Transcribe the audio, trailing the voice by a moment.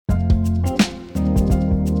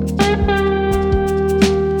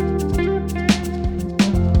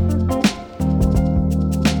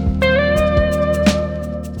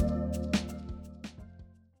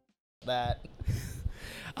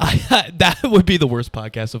That would be the worst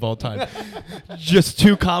podcast of all time. Just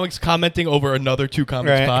two comics commenting over another two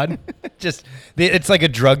comics pod. It's like a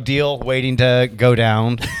drug deal waiting to go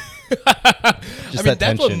down.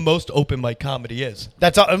 That's what most open mic comedy is.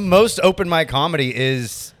 Most open mic comedy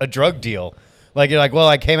is a drug deal. Like, you're like, well,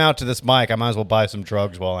 I came out to this mic. I might as well buy some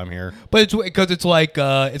drugs while I'm here. But it's because it's like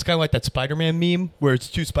it's kind of like that Spider-Man meme where it's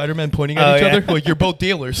two Spider-Men pointing at each other. Like, you're both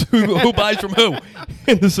dealers. Who buys from who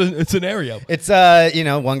in this scenario? It's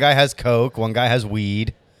one guy has coke, one guy has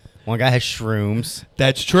weed, one guy has shrooms.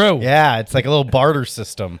 That's true. Yeah, it's like a little barter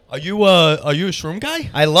system. Are you a shroom guy?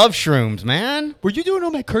 I love shrooms, man. Were you doing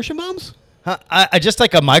all my Kirschenbaums? I just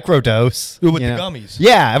like a microdose with the gummies.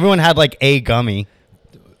 Yeah, everyone had like a gummy.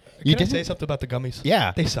 Can I say something about the gummies?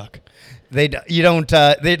 Yeah, they suck.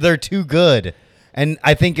 They're too good, and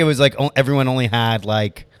I think it was like everyone only had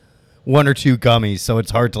like one or two gummies, so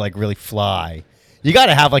it's hard to like really fly. You got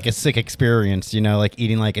to have like a sick experience, like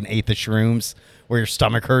eating like an eighth of shrooms where your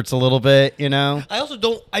stomach hurts a little bit, I also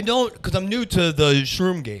don't because I'm new to the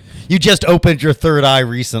shroom game. You just opened your third eye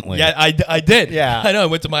recently. Yeah, I did. Yeah, I know. I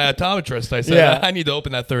went to my optometrist. I said I need to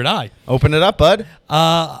open that third eye. Open it up, bud.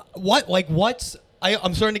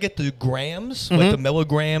 I'm starting to get the grams, like the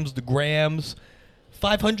milligrams, the grams.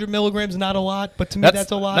 500 milligrams, not a lot, but to me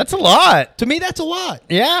that's a lot. That's a lot. To me, that's a lot.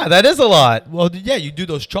 Yeah, that is a lot. Well, yeah, you do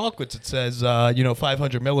those chocolates. It says,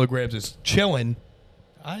 500 milligrams is chilling.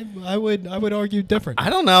 I would argue different.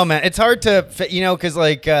 I don't know, man. It's hard to, because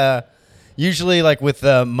like usually like with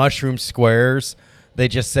the mushroom squares, they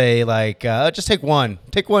just say like, just take one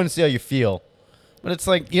and see how you feel. But it's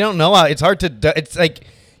like, you don't know how. It's hard to. It's like.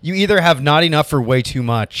 You either have not enough or way too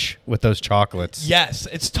much with those chocolates. Yes,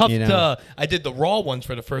 it's tough to... I did the raw ones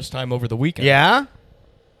for the first time over the weekend. Yeah?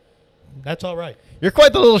 That's all right. You're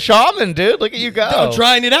quite the little shaman, dude. Look at you go. I'm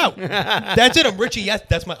trying it out. That's it. I'm Richie Yes.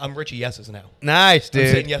 I'm Richie Yeses now. Nice, dude.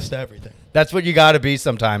 I'm saying yes to everything. That's what you got to be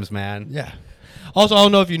sometimes, man. Yeah. Also, I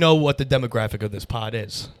don't know if you know what the demographic of this pod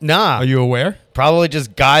is. Nah. Are you aware? Probably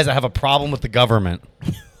just guys that have a problem with the government.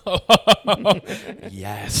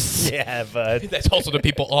 Yes. Yeah, bud. That's also the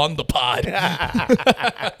people on the pod.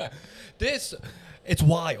 It's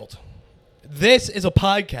wild. This is a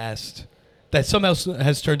podcast that somehow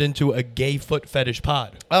has turned into a gay foot fetish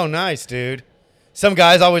pod. Oh, nice, dude. Some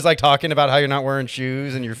guys always like talking about how you're not wearing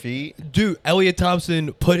shoes in your feet. Dude, Elliot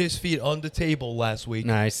Thompson put his feet on the table last week.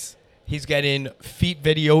 Nice. He's getting feet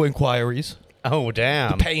video inquiries. Oh,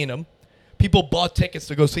 damn. Paying him. People bought tickets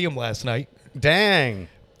to go see him last night. Dang.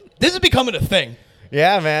 This is becoming a thing.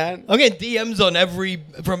 Yeah, man. I'm getting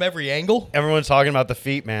DMs from every angle. Everyone's talking about the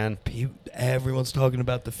feet, man. Everyone's talking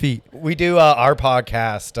about the feet. We do our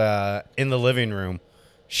podcast in the living room,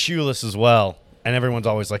 shoeless as well, and everyone's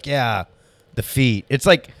always like, yeah, the feet. It's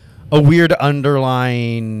like a weird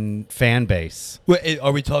underlying fan base. Wait,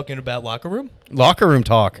 are we talking about locker room? Locker room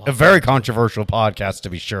talk. A very controversial podcast,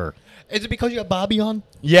 to be sure. Is it because you got Bobby on?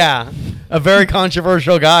 Yeah, a very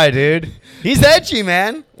controversial guy, dude. He's edgy,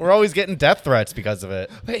 man. We're always getting death threats because of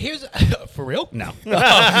it. But here's for real? No.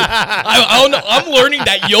 I don't know. I'm learning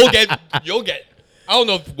that you'll get. I don't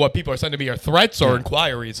know if what people are sending me are threats or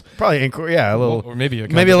inquiries. Probably, a little, or maybe a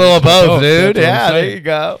little of both, dude. Yeah, there you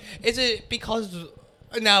go. Is it because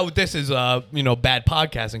now this is bad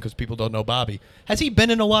podcasting because people don't know Bobby? Has he been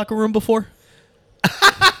in a locker room before?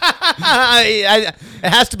 It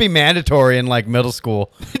has to be mandatory in like middle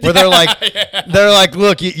school where they're like,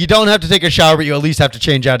 look, you don't have to take a shower, but you at least have to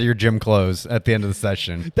change out of your gym clothes at the end of the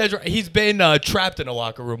session. That's right. He's been trapped in a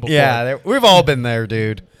locker room before. Yeah, we've all been there,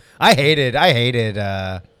 dude. I hated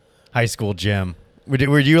high school gym.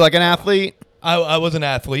 Were you like an athlete? I was an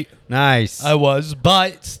athlete. Nice. I was,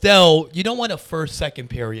 but still, you don't want a first, second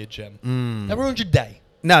period gym. That ruins your day.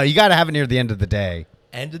 No, you got to have it near the end of the day.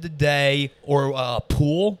 End of the day, or a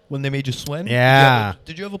pool when they made you swim. Yeah.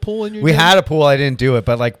 Did you have a pool in your We gym? had a pool. I didn't do it,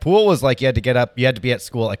 but like pool was like you had to get up. You had to be at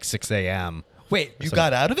school at like 6 a.m. Wait, you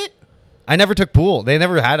got out of it? I never took pool. They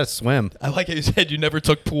never had us swim. I like how you said you never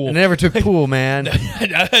took pool. I never took pool, man.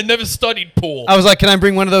 I never studied pool. I was like, can I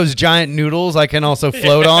bring one of those giant noodles I can also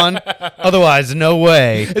float on? Otherwise, no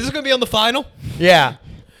way. Is this going to be on the final? Yeah.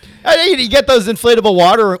 You get those inflatable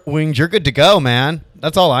water wings, you're good to go, man.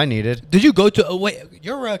 That's all I needed. Did you go to? Wait,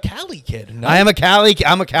 you're a Cali kid. No? I'm a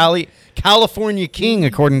California king,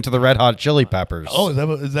 according to the Red Hot Chili Peppers. Oh,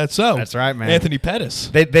 is that so? That's right, man. Anthony Pettis.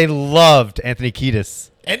 They loved Anthony Kiedis.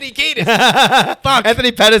 Anthony Kiedis. Fuck.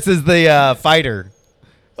 Anthony Pettis is the fighter.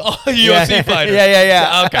 Oh, UFC fighter.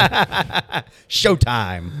 Yeah. Okay.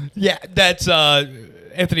 Showtime. Yeah, that's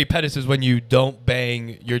Anthony Pettis is when you don't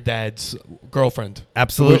bang your dad's girlfriend.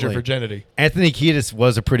 Absolutely. Lose your virginity. Anthony Kiedis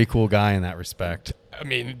was a pretty cool guy in that respect. I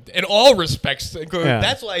mean, in all respects, Yeah.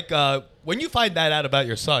 that's like when you find that out about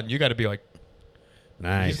your son, you got to be like,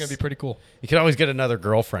 Nice. he's gonna be pretty cool. You can always get another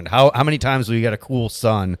girlfriend. How many times will you get a cool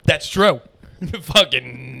son? That's true.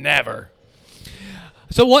 Fucking never.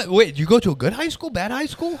 So what? Wait, you go to a good high school, bad high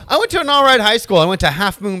school? I went to an all right high school. I went to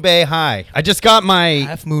Half Moon Bay High. I just got Bay?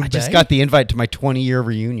 got the invite to my 20-year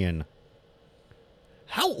reunion.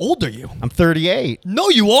 How old are you? I'm 38. No,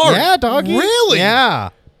 you are. Yeah, doggy. Really? Yeah.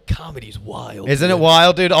 Comedy's wild. Isn't it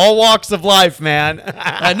wild, dude? All walks of life, man.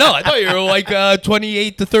 I know. I thought you were like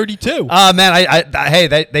 28 to 32. Man, hey,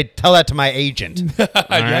 they tell that to my agent. You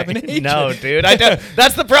have an agent? No, dude. I don't.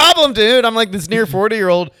 That's the problem, dude. I'm like this near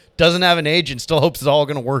 40-year-old doesn't have an agent, still hopes it's all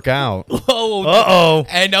going to work out. Oh. Uh-oh.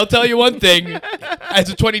 And I'll tell you one thing. As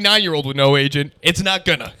a 29-year-old with no agent, it's not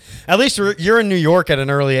gonna. At least you're in New York at an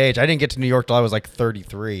early age. I didn't get to New York till I was like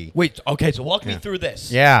 33. Wait, okay, so walk me through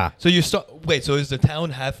this. Yeah. So you start. Wait, so is the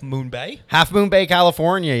town Half Moon Bay? Half Moon Bay,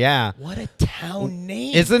 California, yeah. What a town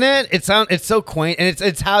name. Isn't it? It's so quaint, and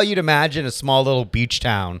it's how you'd imagine a small little beach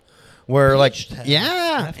town. We're Beach town.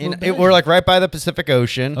 yeah, Half Moon Bay. we're like right by the Pacific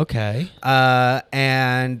Ocean. Okay.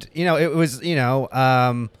 And it was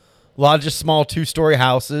a lot of just small 2-story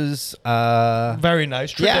houses. Very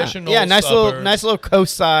nice. Traditional. yeah, nice suburbs. little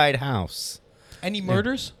coast side house. Any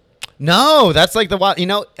murders? No, that's like the wild.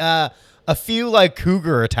 A few like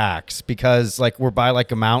cougar attacks because like we're by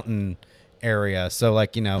like a mountain area, so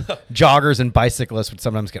like joggers and bicyclists would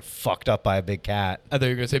sometimes get fucked up by a big cat. I thought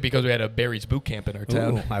you were gonna say because we had a Barry's boot camp in our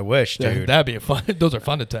town. Ooh, I wish, dude. That'd be a fun. Those are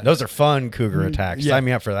fun attacks. Those are fun cougar attacks. yeah. Sign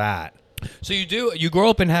me up for that. So you grow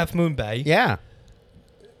up in Half Moon Bay, Yeah,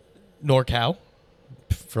 NorCal.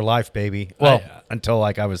 for life, baby. Well, I- until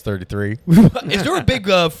like I was 33. Is there a big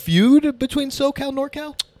feud between SoCal and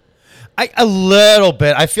NorCal? A little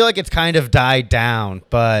bit. I feel like it's kind of died down,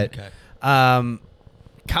 but Okay.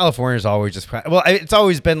 California's always just it's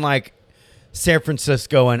always been like San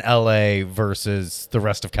Francisco and LA versus the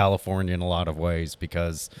rest of California in a lot of ways,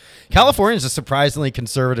 because California is a surprisingly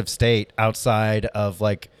conservative state outside of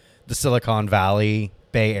like the Silicon Valley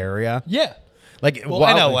Bay Area. Yeah. Like Well,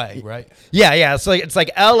 in LA, right? Yeah. So it's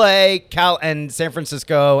like LA, Cal, and San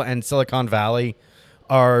Francisco and Silicon Valley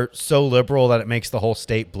are so liberal that it makes the whole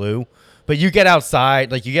state blue. But you get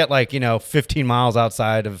outside, like you get 15 miles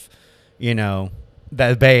outside of,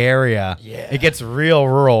 the Bay Area. Yeah. It gets real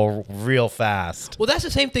rural real fast. Well, that's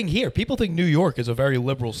the same thing here. People think New York is a very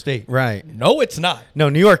liberal state. Right. No, it's not. No,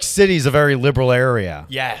 New York City is a very liberal area.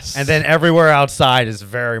 Yes. And then everywhere outside is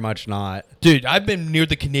very much not. Dude, I've been near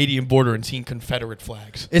the Canadian border and seen Confederate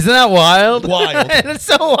flags. Isn't that wild? Wild. It's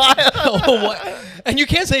so wild. Oh, what? And you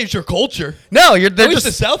can't say it's your culture. No, they're At least just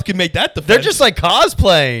the South can make that defense. they're just like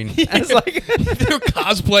cosplaying. It's like they're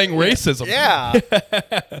cosplaying racism. yeah.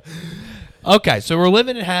 Okay, so we're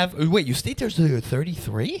living in Wait, you stayed there till you were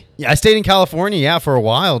 33? Yeah, I stayed in California, for a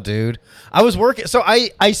while, dude. I was working. So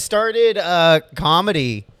I started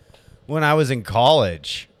comedy when I was in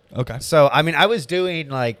college. Okay. So, I mean, I was doing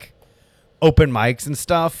like open mics and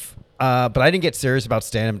stuff, but I didn't get serious about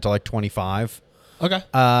stand-up until like 25. Okay.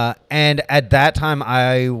 And at that time,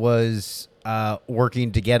 I was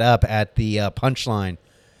working to get up at the Punchline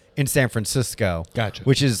in San Francisco. Gotcha.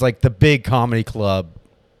 Which is like the big comedy club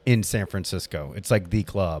in San Francisco. It's like the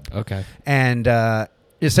club. Okay. And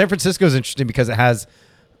San Francisco is interesting because it has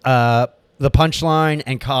the Punchline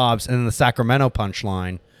and Cobb's and then the Sacramento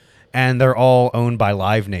Punchline, and they're all owned by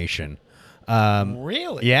Live Nation.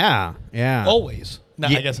 Really? Yeah. Always. No,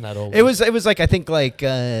 Yeah. I guess not always. It was like I think like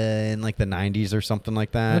in like the 90s or something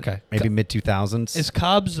like that. Okay. Maybe mid 2000s. Is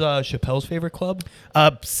Cobb's Chappelle's favorite club?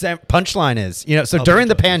 Punchline is. So Oh, during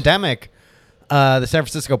the Punchline is. pandemic, the San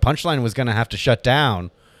Francisco Punchline was going to have to shut down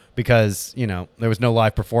because, there was no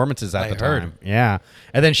live performances at I the heard. time. Yeah.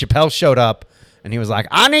 And then Chappelle showed up and he was like,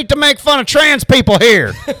 I need to make fun of trans people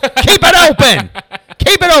here. Keep it open.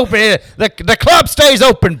 Keep it open. The club stays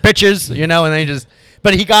open, bitches. And then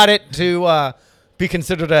but he got it to be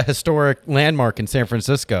considered a historic landmark in San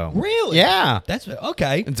Francisco. Really? Yeah. That's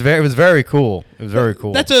okay. It was very cool. It was very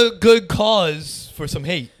cool. That's a good cause for some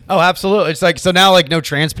hate. Oh, absolutely. It's like, so now like no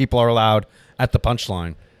trans people are allowed at the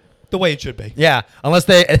Punchline. The way it should be. Yeah, unless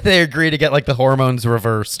they agree to get like the hormones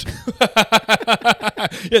reversed.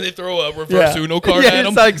 Yeah, they throw a reverse Uno card at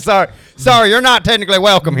it's them. like, sorry, you're not technically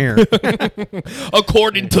welcome here.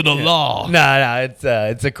 According to the law. No,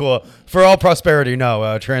 it's a cool for all prosperity.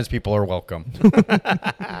 No, trans people are welcome.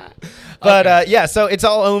 But yeah, so it's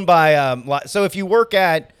all owned by. So if you work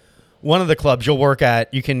at one of the clubs,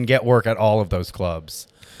 you can get work at all of those clubs.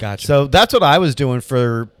 Gotcha. So that's what I was doing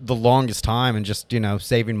for the longest time, and just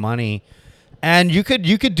saving money. And you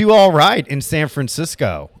could do all right in San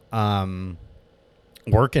Francisco.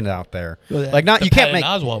 working out there. Well, Like not the you can't Patton make.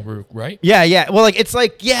 Oswalt route, right? Yeah, yeah. Well, like it's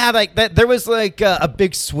like like that. There was like a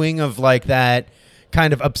big swing of like that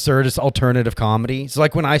kind of absurdist alternative comedy. So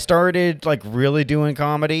like when I started like really doing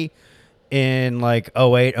comedy in like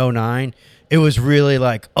 08, 09, it was really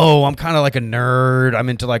like, oh, I'm kind of like a nerd. I'm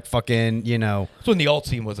into like fucking, That's when the alt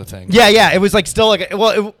scene was a thing. Yeah, yeah. It was like still like,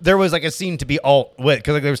 there was like a scene to be alt with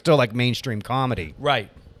because like, there was still like mainstream comedy. Right.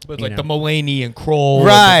 But like know. the Mulaney and Kroll.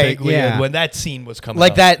 Right, And the Big yeah. When that scene was coming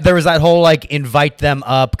Like up. that, there was that whole like invite them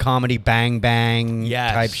up comedy bang bang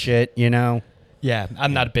Yes. type shit, Yeah,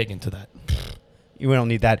 I'm not big into that. We don't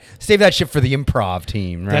need that. Save that shit for the improv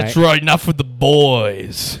team, right? That's right, not for the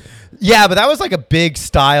boys. Yeah, but that was like a big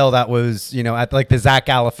style that was, at like the Zach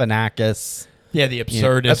Galifianakis. Yeah, the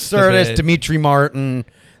absurdist. Absurdist, Dimitri Martin.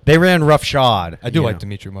 They ran roughshod. I do like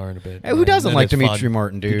Dimitri Martin a bit. Hey, who doesn't That like is Dimitri fun.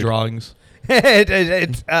 Martin, The dude? drawings.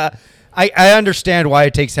 I understand why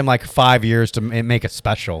it takes him like 5 years to make a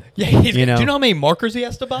special. Yeah, do you know how many markers he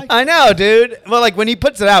has to buy? I know, dude. Well, like when he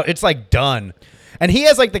puts it out, it's like done. And he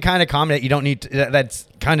has like the kind of comedy that you don't need to, that's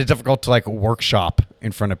kind of difficult to like workshop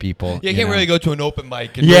in front of people. Yeah, you can't really go to an open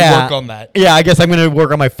mic and Yeah. work on that. Yeah, I guess I'm going to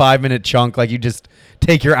work on my 5-minute chunk. Like you just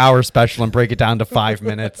take your hour special and break it down to 5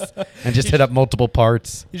 minutes and just hit up multiple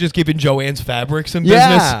parts. He's just keeping Joanne's fabrics in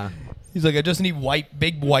Yeah. business. He's like, I just need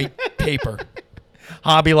big white paper.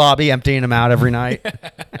 Hobby Lobby, emptying them out every night.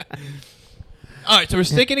 All right, so we're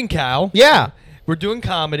sticking in Cal. Yeah, We're doing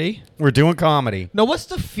comedy. we're doing comedy. Now, what's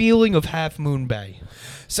the feeling of Half Moon Bay?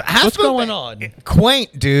 So What's going on?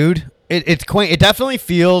 Quaint, dude. It's quaint. It definitely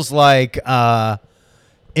feels like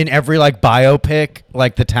in every like biopic,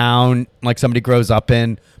 like the town like somebody grows up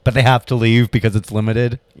in, but they have to leave because it's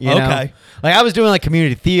limited. You know? Okay. Like I was doing like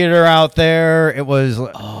community theater out there. It was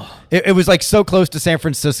it was like so close to San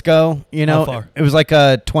Francisco. How far? It was like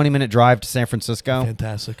a 20-minute drive to San Francisco.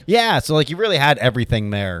 Fantastic. Yeah, so like you really had everything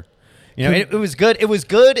there. It was good. It was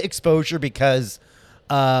good exposure because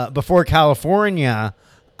before California,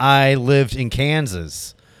 I lived in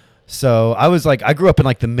Kansas. So I grew up in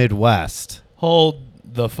like the Midwest. Hold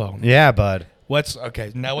the phone. Yeah, bud.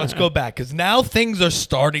 Now let's go back because now things are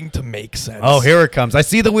starting to make sense. Oh, here it comes. I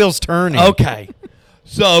see the wheels turning. Okay.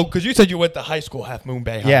 So, because you said you went to high school, Half Moon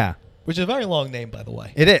Bay High. Yeah. Which is a very long name, by the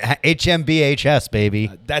way. It is HMBHS, baby.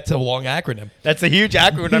 That's a long acronym. That's a huge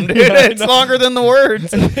acronym, dude. Yeah, I It's know. longer than the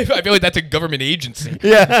words. I feel like that's a government agency.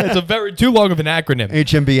 Yeah. It's a very too long of an acronym.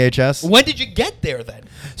 HMBHS. When did you get there then?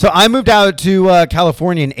 So I moved out to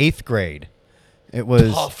California in 8th grade. It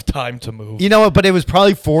was Tough time to move. You know what? But it was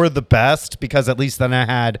probably for the best because at least then I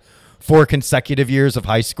had 4 consecutive years of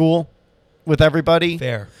high school with everybody.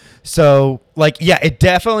 Fair. So, like, yeah, it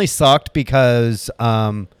definitely sucked because,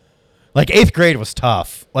 like, 8th grade was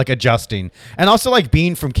tough, like, adjusting. And also, like,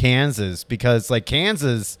 being from Kansas because, like,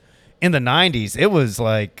 Kansas in the 90s, it was,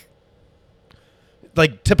 like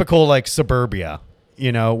typical, like, suburbia,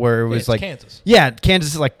 where it was, it's like. Kansas. Yeah,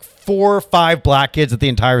 Kansas is, like, 4 or 5 black kids at the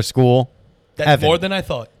entire school. That's Heaven. more than I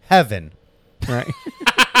thought. Heaven. Right?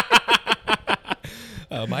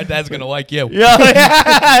 My dad's going to like you. Yeah.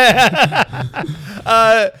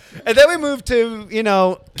 And then we moved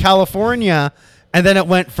to, California, and then it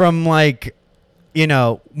went from like,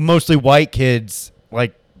 mostly white kids,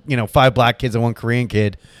 like, 5 black kids and 1 Korean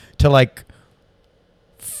kid, to like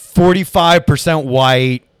 45%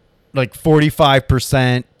 white, like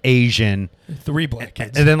 45% Asian, 3 black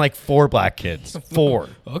kids. and then like 4 black kids. 4.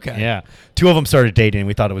 Okay. Yeah. 2 of them started dating, and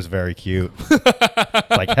we thought it was very cute.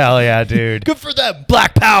 Like, hell yeah, dude. Good for them.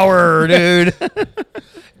 Black power, dude.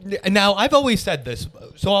 Now, I've always said this,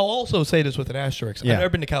 so I'll also say this with an asterisk. Yeah. I've never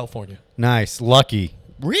been to California. Nice. Lucky.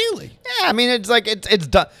 Really? Yeah, I mean, it's like it's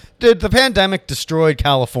done. Dude, the pandemic destroyed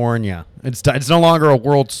California. It's done. It's no longer a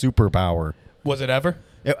world superpower. Was it ever?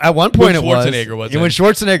 At one point, it When was. Schwarzenegger was When in.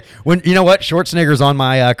 Schwarzenegger, you know what? Schwarzenegger's on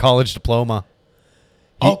my college diploma.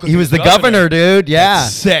 Oh, 'cause He was the governor, dude. Yeah,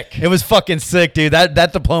 That's sick. It was fucking sick, dude.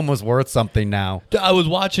 That diploma was worth something now. I was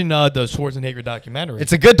watching the Schwarzenegger documentary.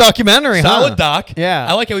 It's a good documentary, solid huh? doc. Yeah.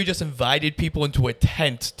 I like how he just invited people into a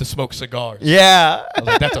tent to smoke cigars. Yeah. I was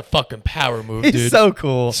like, that's a fucking power move, He's dude. so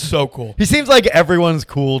cool. So cool. He seems like everyone's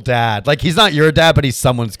cool dad. Like he's not your dad, but he's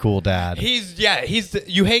someone's cool dad.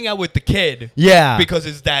 You hang out with the kid. Yeah. Because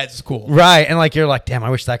his dad's cool. Right, and like you're like, damn,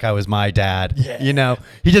 I wish that guy was my dad. Yeah.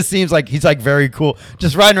 He just seems like he's like very cool,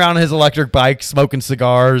 just riding around on his electric bike, smoking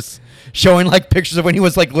cigars, showing like pictures of when he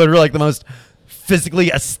was like literally like the most physically,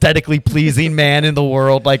 aesthetically pleasing man in the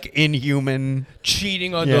world, like inhuman.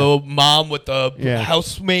 Cheating on the mom with the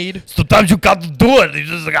housemaid. Sometimes you got to do it. He's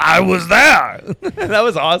just like, I was there. That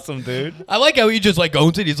was awesome, dude. I like how he just like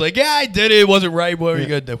owns it. He's like, yeah, I did it. It wasn't right. What are you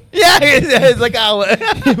gonna do? Yeah, it's like, oh,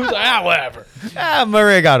 He was like, whatever.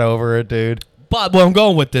 Murray got over it, dude. But where I'm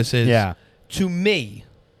going with this is, Yeah. to me,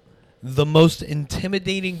 the most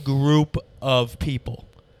intimidating group of people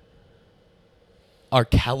are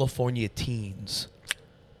California teens.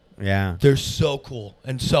 Yeah. They're so cool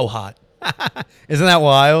and so hot. Isn't that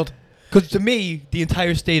wild? Because to me, the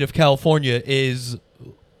entire state of California is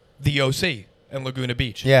the OC and Laguna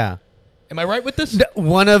Beach. Yeah. Am I right with this?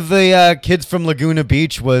 One of the kids from Laguna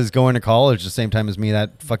Beach was going to college the same time as me,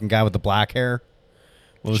 that fucking guy with the black hair.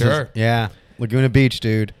 What was Sure. Yeah. Laguna Beach,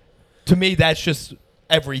 dude. To me, that's just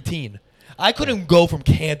every teen. I couldn't go from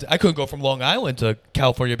I couldn't go from Long Island to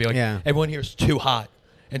California and be like, everyone here is too hot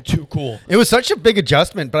and too cool. It was such a big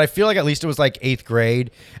adjustment, but I feel like at least it was like 8th grade.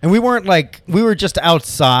 And we were just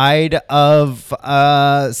outside of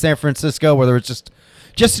San Francisco where there was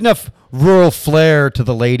just enough rural flair to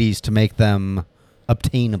the ladies to make them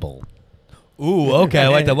obtainable. Ooh, okay. I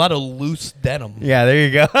like a lot of loose denim. Yeah, there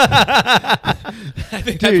you go. I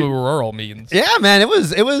think that's what rural means. Yeah, man, it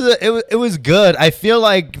was good. I feel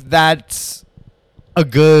like that's a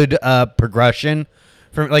good progression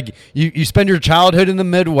from like you spend your childhood in the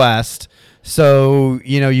Midwest, so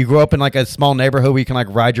you grow up in like a small neighborhood where you can like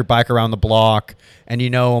ride your bike around the block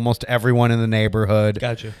and almost everyone in the neighborhood.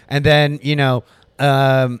 Gotcha. And then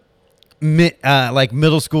like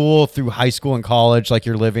middle school through high school and college, like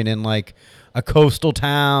you're living in like a coastal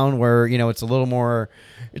town where it's a little more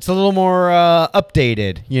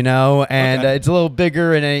updated, and it's a little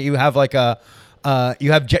bigger, and you have like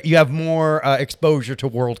you have more exposure to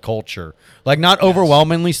world culture, like not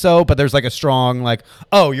overwhelmingly so, but there's like a strong like,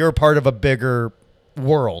 oh, you're a part of a bigger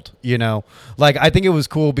world, like I think it was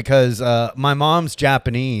cool because my mom's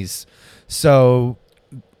Japanese, so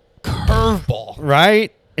curveball,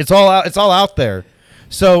 right? It's all out there.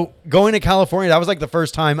 So going to California, that was like the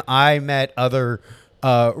first time I met other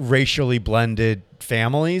racially blended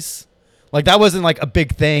families. Like that wasn't like a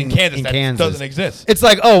big thing in Kansas. Doesn't exist. It's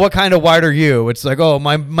like, oh, what kind of white are you? It's like, oh,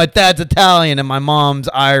 my dad's Italian and my mom's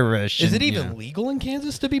Irish. Is it even legal in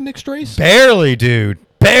Kansas to be mixed race? Barely, dude.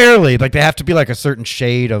 Barely. Like they have to be like a certain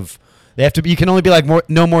shade of. They have to be. You can only be like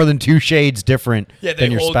no more than 2 shades different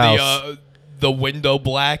than your spouse. The window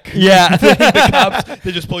black. Yeah. The cops,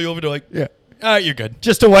 they just pull you over to like, you're good.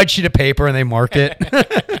 Just a white sheet of paper and they mark it.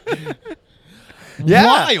 Yeah.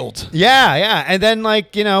 Wild. Yeah. And then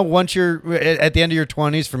like, once you're at the end of your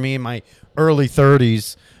 20s, for me in my early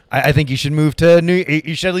 30s, I think you should move to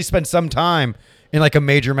you should at least spend some time in like a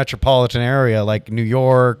major metropolitan area like New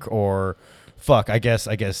York or I guess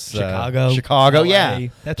Chicago. Chicago. LA. Yeah.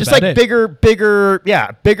 That's just about like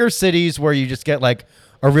it. bigger cities where you just get like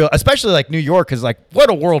a real, especially like New York is like, what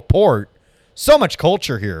a world port. So much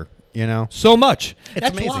culture here, So much. It's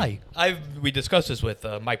That's amazing. why we discussed this with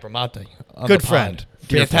Mike Bramante. Good friend.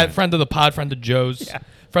 Dear Friend of the pod, friend of Joe's,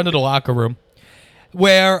 friend of the locker room.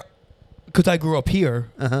 Where, because I grew up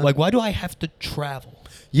here, like, why do I have to travel?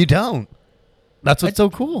 You don't. That's what's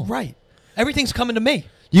so cool. Right. Everything's coming to me.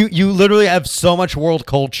 You literally have so much world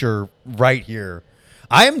culture right here.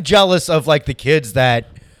 I am jealous of like the kids that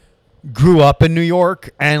grew up in New York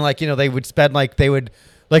and like, they would spend like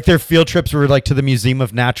their field trips were like to the Museum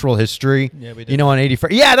of Natural History. Yeah, we did. On 81st.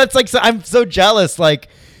 Yeah, that's like, I'm so jealous. Like,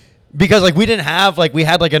 because like we didn't have like, we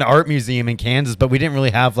had like an art museum in Kansas, but we didn't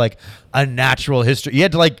really have like a natural history. You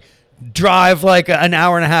had to like drive like an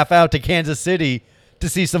hour and a half out to Kansas City to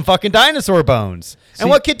see some fucking dinosaur bones. And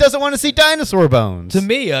what kid doesn't want to see dinosaur bones? To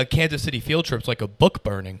me, a Kansas City field trip's like a book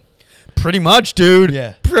burning. Pretty much, dude.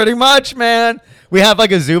 Yeah. Pretty much, man. We have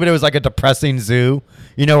like a zoo, but it was like a depressing zoo,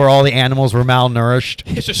 where all the animals were malnourished.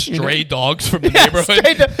 It's just stray dogs from the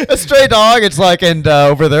neighborhood. A stray dog. It's like, and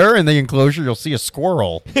over there in the enclosure, you'll see a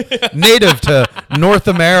squirrel, native to North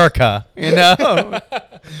America.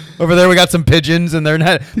 Over there, we got some pigeons, and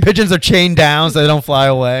pigeons are chained down so they don't fly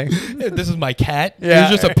away. This is my cat. Yeah.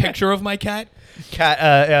 There's just a picture of my cat.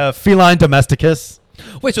 Feline domesticus.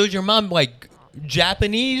 Wait, so is your mom like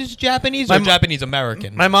Japanese or Japanese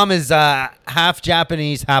American? My mom is half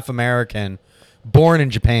Japanese, half American, born in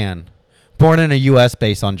Japan, born in a U.S.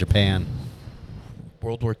 base on Japan.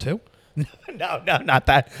 World War II? No, not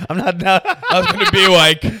that. I'm not. No. I was gonna be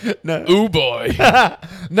like, no. Ooh boy.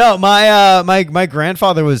 No, my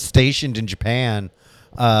grandfather was stationed in Japan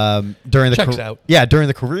during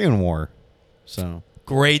the Korean War. So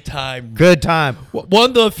great time. Good time.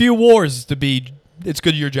 One of the few wars to be. It's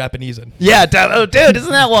good you're Japanese in. Yeah, oh, dude,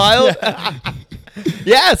 isn't that wild?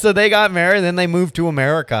 Yeah, so they got married, and then they moved to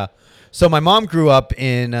America. So my mom grew up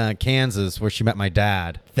in Kansas, where she met my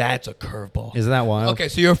dad. That's a curveball. Isn't that wild? Okay,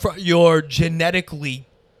 so you're genetically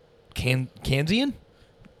Kansian?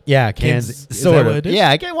 Yeah, Is that sort what of. it is?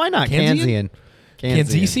 Yeah, why not? Kansian?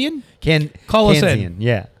 Kansian. Kansasian? Call us Kansian, in.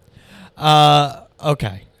 yeah.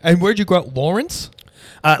 Okay. And where'd you grow up? Lawrence?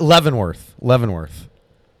 Leavenworth.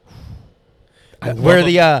 I Where love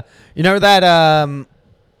the you know that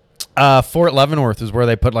Fort Leavenworth is where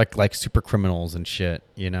they put like super criminals and shit,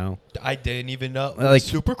 you know? I didn't even know. Like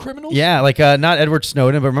super criminals? Yeah, like not Edward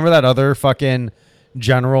Snowden, but remember that other fucking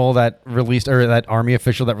general that released, or that army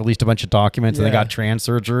official that released a bunch of documents and then Yeah. got trans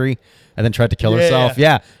surgery and then tried to kill Yeah, herself?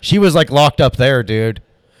 yeah. Yeah, she was like locked up there, dude.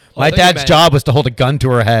 Oh, My I thought you dad's meant- job was to hold a gun to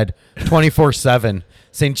her head 24/7,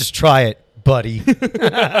 saying, "Just try it, buddy."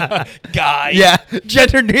 Guy. Yeah,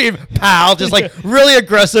 gender neutral, pal. Just like really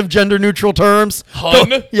aggressive gender neutral terms.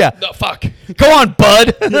 Hun? Yeah. No, fuck. Go on,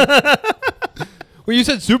 bud. When you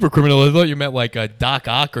said super criminal, I thought you meant like a Doc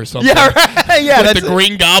Ock or something. Yeah, right. Yeah, Like that's the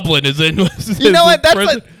Green Goblin is in. You know what?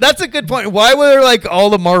 That's a good point. Why were like all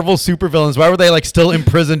the Marvel supervillains? Why were they like still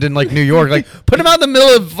imprisoned in like New York? Like put them out in the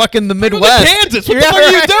middle of fucking the Midwest, Kansas. What the fuck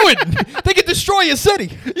are you doing? They could destroy a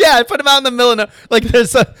city. Yeah, put them out in the middle of like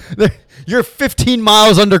there's you're 15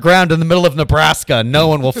 miles underground in the middle of Nebraska. No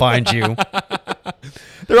one will find you.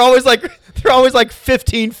 They're always like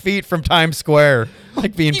 15 feet from Times Square,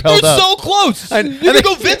 like being They're pelled up. so close. And- You and can they-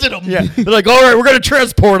 go visit them. Yeah, they're like, all right, we're gonna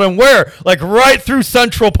transport them. Where? Like right through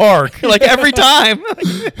Central Park. Like every time.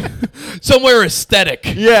 Somewhere aesthetic.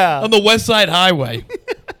 Yeah. On the West Side Highway.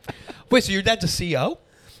 Wait, so your dad's a CO?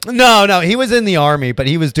 No, he was in the army, but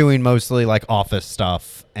he was doing mostly like office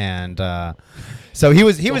stuff, and so he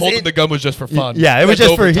was Holding in- the gun was just for fun. Yeah, it was Like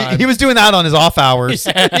just for overtime. he was doing that on his off hours.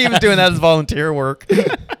 He was doing that as volunteer work.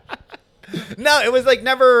 No, it was like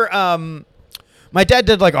never. My dad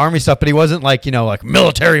did like army stuff, but he wasn't like like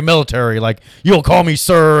military. Like you'll call me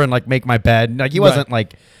sir and like make my bed. Like he wasn't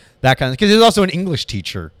like that kind of, because he was also an English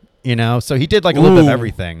teacher. So he did like a little bit of Ooh.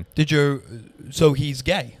 everything. So he's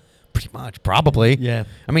gay. Pretty much, probably. Yeah.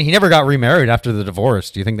 I mean, he never got remarried after the divorce.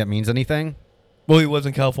 Do you think that means anything? Well, he was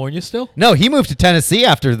in California still? No, he moved to Tennessee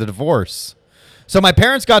after the divorce. So my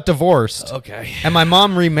parents got divorced. Okay. And my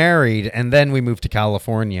mom remarried, and then we moved to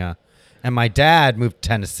California. And my dad moved to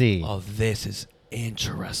Tennessee. Oh, this is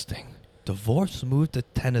interesting. Divorce, moved to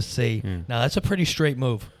Tennessee. Now, that's a pretty straight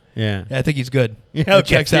move. Yeah. Yeah, I think he's good. Yeah, It okay,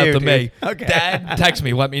 checks out dude, to dude. me. Okay. Dad, text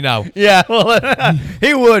me. Let me know. Yeah, well,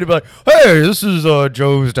 he would be like, hey, this is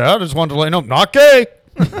Joe's dad. I just wanted to let you know, not gay.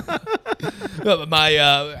 No, but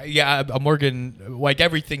I'm working, like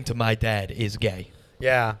everything to my dad is gay.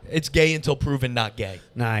 Yeah. It's gay until proven not gay.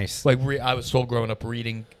 Nice. Like I was told growing up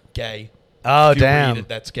reading gay. Oh, If you damn. read it,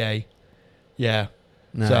 that's gay. Yeah.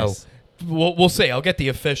 Nice. So we'll see. I'll get the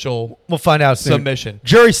official We'll find out soon. submission.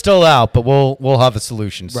 Jury's still out, but we'll have a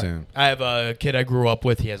solution soon. I have a kid I grew up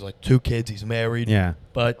with. He has like 2 kids. He's married. Yeah.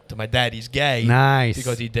 But to my dad, he's gay. Nice.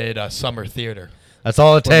 Because he did summer theater. That's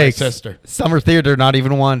all it with my takes. sister. Summer theater, not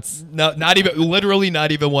even once. No, literally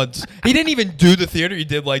not even once. He didn't even do the theater. He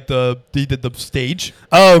did the stage.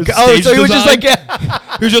 Oh, The oh, stage so he was just like, design.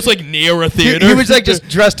 He was just like near a theater. he was like just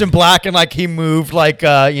dressed in black and like he moved like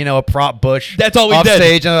a prop bush. That's all he off did.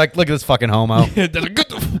 stage, and like, look at this fucking homo.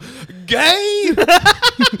 Gay.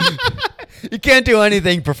 You can't do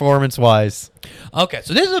anything performance wise. Okay,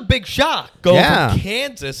 so this is a big shock going Yeah. from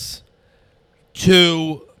Kansas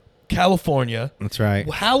to California. That's right.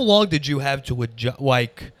 How long did you have to adjust?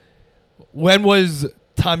 Like, when was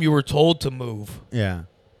time you were told to move? Yeah.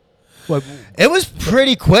 Like, It was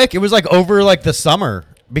pretty quick. It was like over like the summer,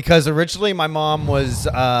 because originally my mom was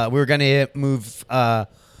we were gonna move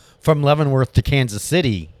from Leavenworth to Kansas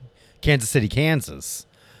City, Kansas.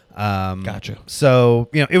 Gotcha. So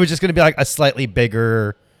it was just gonna be like a slightly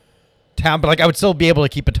bigger town, but like I would still be able to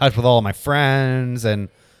keep in touch with all of my friends. And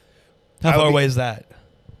How far away is that?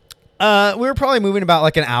 we were probably moving about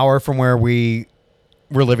like an hour from where we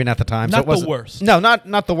were living at the time. Not so it the wasn't, worst. No,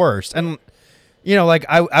 not the worst. And like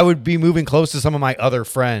I would be moving close to some of my other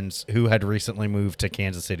friends who had recently moved to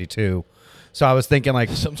Kansas City too. So I was thinking like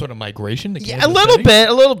Some sort of migration to yeah, Kansas a little City?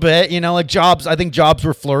 bit. Like jobs. I think jobs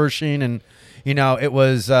were flourishing, and it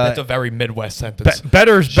was That's a very Midwest sentence.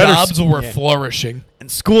 better Jobs were yeah. flourishing.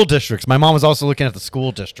 And school districts. My mom was also looking at the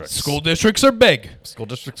school districts. School districts are big. School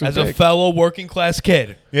districts are As a big. fellow working class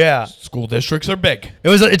kid, Yeah. school districts are big.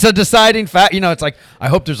 It's a deciding fact. It's like I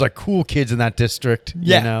hope there's like cool kids in that district.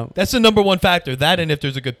 That's the number one factor. That and if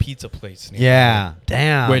there's a good pizza place. near Yeah.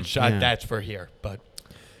 Damn. there, which Yeah. that's for here. But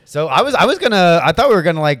So I thought we were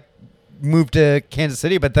gonna like move to Kansas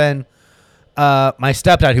City, but then my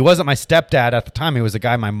stepdad, who wasn't my stepdad at the time, he was a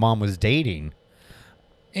guy my mom was dating.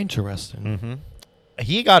 Interesting. Mm-hmm.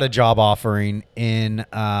 He got a job offering in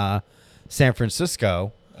San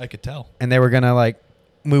Francisco. I could tell. And they were going to like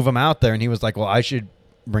move him out there. And he was like, well, I should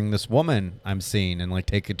bring this woman I'm seeing and like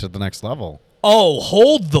take it to the next level. Oh,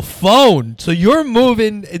 hold the phone. So you're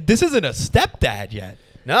moving. This isn't a stepdad yet.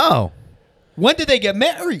 No. When did they get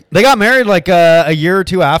married? They got married like a year or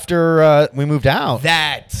two after we moved out.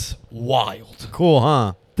 That's wild. Cool,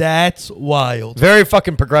 huh? That's wild. Very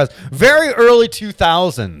fucking progressive. Very early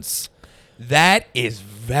 2000s. That is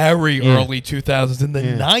very early 2000s. In the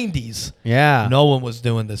 90s. Yeah. No one was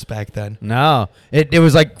doing this back then. No. It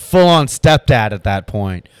was like full on stepdad at that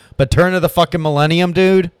point. But turn of the fucking millennium,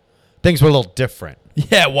 dude, things were a little different.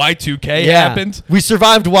 Yeah, Y2K happened. We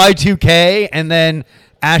survived Y2K, and then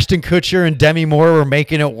Ashton Kutcher and Demi Moore were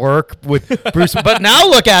making it work with Bruce. But now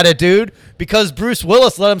look at it, dude. Because Bruce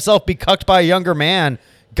Willis let himself be cucked by a younger man,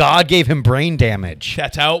 God gave him brain damage.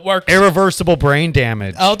 That's how it works. Irreversible brain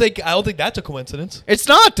damage. I don't think that's a coincidence. It's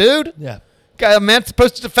not, dude. Yeah. A man's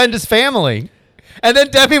supposed to defend his family. And then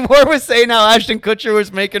Demi Moore was saying how Ashton Kutcher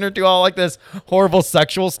was making her do all like this horrible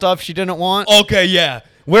sexual stuff she didn't want. Okay, yeah.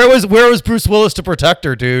 Where was Bruce Willis to protect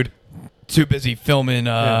her, dude? Too busy filming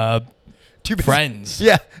Too busy. Friends.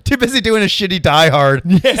 Yeah, too busy doing a shitty Die Hard.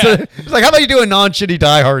 Yeah. So it's like, how about you do a non-shitty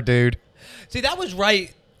Die Hard, dude? See, that was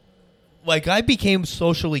right. Like, I became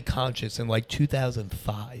socially conscious in, like,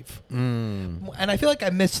 2005. And I feel like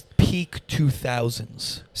I missed peak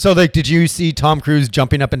 2000s. So, like, did you see Tom Cruise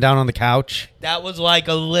jumping up and down on the couch? That was, like,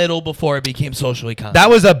 a little before I became socially conscious.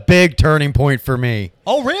 That was a big turning point for me.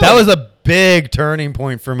 Oh, really? That was a big turning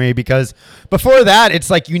point for me because before that,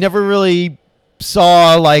 it's like you never really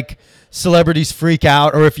saw, like, celebrities freak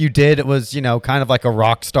out. Or if you did, it was, you know, kind of like a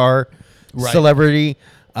rock star celebrity.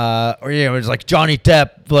 Or, you know, it was like Johnny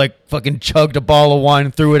Depp, like, fucking chugged a ball of wine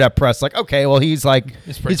and threw it at press. Like, okay, well, he's like,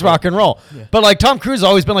 he's rock and roll. Yeah. But, like, Tom Cruise has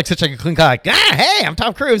always been, like, such like a clean guy. Like, hey, I'm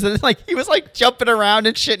Tom Cruise. And, like, he was, like, jumping around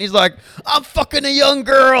and shit. And he's like, I'm fucking a young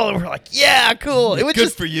girl. And we're like, yeah, cool. It was good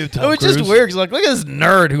just, for you, Tom It was Cruise. just weird. Because, like, look at this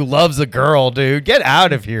nerd who loves a girl, dude. Get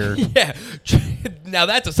out of here. Yeah. Now,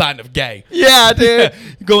 that's a sign of gay. Yeah, dude.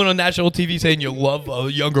 Going on national TV saying you love a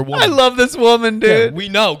younger woman. I love this woman, dude. Yeah, we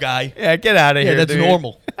know, guy. Yeah, get out of here, that's dude.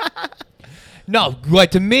 normal. No,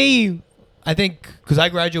 like, to me, I think, because I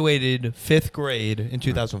graduated 5th grade in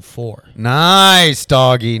 2004. Nice,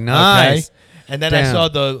 doggy. Nice. Okay? And then I saw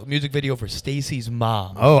the music video for Stacy's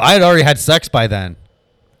mom. Oh, I had already had sex by then.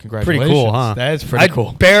 Congratulations. Pretty cool, huh? That is pretty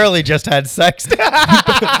cool. Barely just had sex. Wait,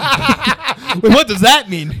 what does that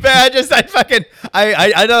mean? I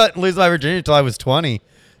didn't lose my virginity until I was 20.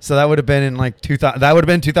 So that would have been in like 2000. That would have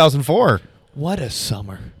been 2004. What a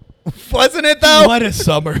summer. Wasn't it though? What a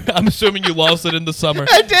summer. I'm assuming you lost it in the summer.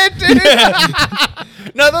 I did, dude. Yeah.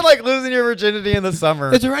 Nothing like losing your virginity in the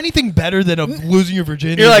summer. Is there anything better than losing your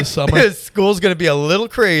virginity You're in like, the summer? School's going to be a little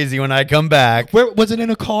crazy when I come back. Where was it,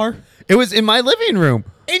 in a car? It was in my living room.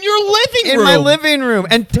 In your living room? In my living room.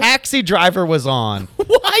 And Taxi Driver was on.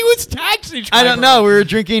 Why was Taxi Driver I don't know. We were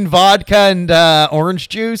drinking vodka and orange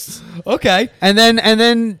juice. Okay. And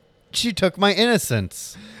then she took my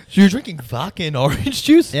innocence. So you're drinking vodka and orange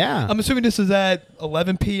juice? Yeah. I'm assuming this is at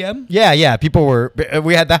 11 p.m.? Yeah.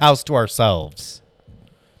 We had the house to ourselves.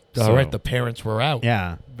 All right. The parents were out.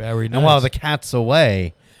 Yeah. Very nice. And while the cat's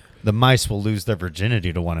away, the mice will lose their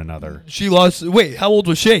virginity to one another. She lost. Wait, how old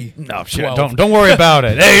was she? No, shit. Don't worry about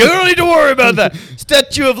it. Hey, you don't need to worry about that.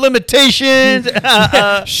 Statute of limitations.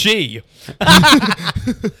 She.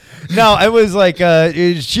 No, it was like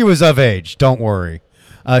she was of age. Don't worry.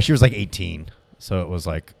 She was like 18. So it was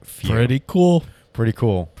like pretty cool. Pretty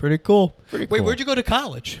cool. Wait, where'd you go to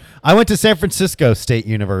college? I went to San Francisco State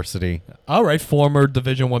University. All right, former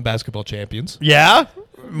Division I basketball champions. Yeah?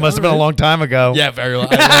 Must have been a long time ago. Yeah, very long.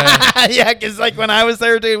 Yeah, because like when I was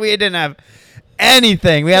there, dude, we didn't have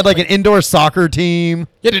anything. We had like an indoor soccer team.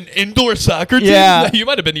 You had an indoor soccer team? Yeah. You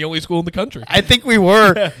might have been the only school in the country. I think we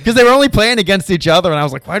were. Because they were only playing against each other. And I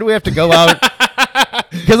was like, why do we have to go out?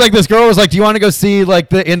 Because like this girl was like, do you want to go see like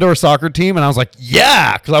the indoor soccer team? And I was like,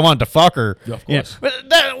 yeah, because I wanted to fuck her. Yeah, of course. But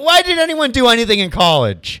why did anyone do anything in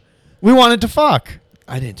college? We wanted to fuck.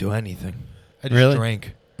 I didn't do anything. I just Really?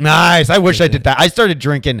 drank. Nice. I wish I did that. I started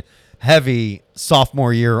drinking heavy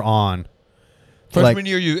sophomore year on. Freshman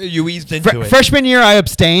year, you eased into it. Freshman year, I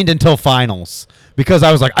abstained until finals because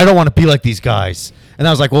I was like, I don't want to be like these guys. And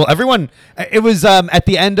I was like, well, everyone, it was at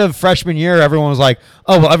the end of freshman year, everyone was like,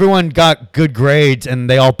 oh, well, everyone got good grades and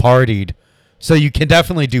they all partied. So you can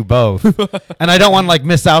definitely do both. And I don't want to like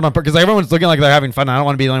miss out on, because everyone's looking like they're having fun. I don't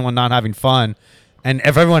want to be the only one not having fun. And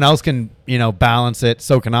if everyone else can, balance it,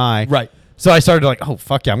 so can I. Right. So I started like, oh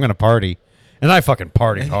fuck yeah, I'm gonna party, and I fucking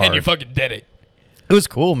partied hard. And you fucking did it. It was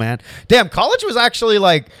cool, man. Damn, college was actually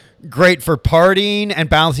like great for partying and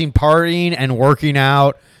balancing partying and working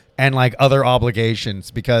out and like other obligations,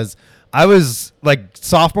 because I was like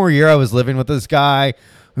sophomore year, I was living with this guy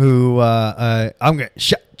who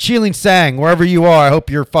Cheeling Sang, wherever you are, I hope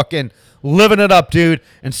you're fucking living it up, dude,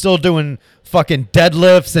 and still doing fucking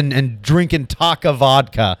deadlifts and drinking Taka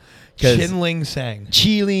vodka. Chinling Sang.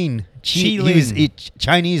 Cheeling. He Cheeling. was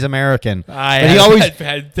Chinese American.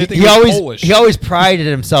 He always prided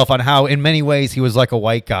himself on how, in many ways, he was like a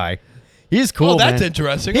white guy. He's cool. Oh, that's man.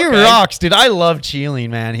 interesting. He Okay. rocks, dude. I love Cheeling,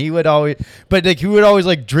 man. He would always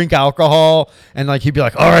like drink alcohol, and like he'd be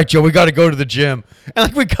like, "All right, Joe, we got to go to the gym." And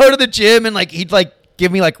like we go to the gym, and like he'd like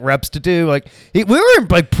give me like reps to do. Like we were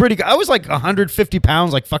like pretty good. I was like 150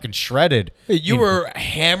 pounds, like fucking shredded. You were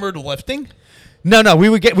hammered lifting? No, we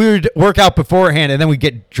would work out beforehand, and then we'd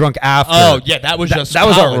get drunk after. Oh yeah, that was just that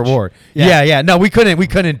was our college. reward. Yeah. Yeah. No, we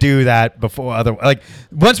couldn't do that before. Like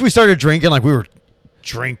once we started drinking, like we were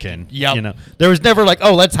drinking. Yep. You know, there was never like,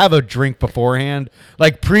 oh, let's have a drink beforehand.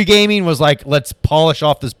 Like pre-gaming was like, let's polish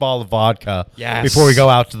off this bottle of vodka before we go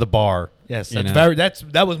out to the bar. Yes, you know?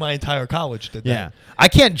 that was my entire college. Yeah, I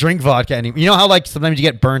can't drink vodka anymore. You know how like sometimes you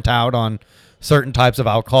get burnt out on certain types of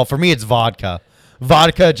alcohol? For me, it's vodka.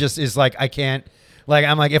 Vodka just is like, I can't. Like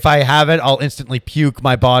I'm like, if I have it, I'll instantly puke.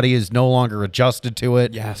 My body is no longer adjusted to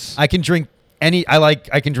it. Yes. I can drink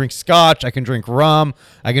I can drink scotch, I can drink rum,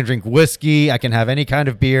 I can drink whiskey, I can have any kind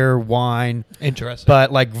of beer, wine. Interesting.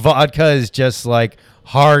 But like vodka is just like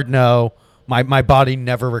hard no. My body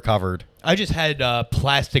never recovered. I just had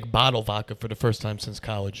plastic bottle vodka for the first time since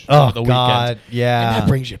college. Oh over the God, weekend. yeah. And that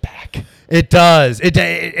brings you back. It does.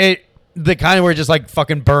 It the kind where it just like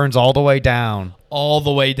fucking burns all the way down. All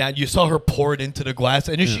the way down. You saw her pour it into the glass,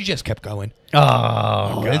 and she just kept going.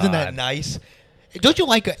 Oh, God. Isn't that nice? Don't you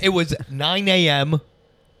like it? Was 9 a.m.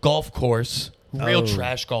 golf course, real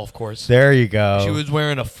trash golf course. There you go. She was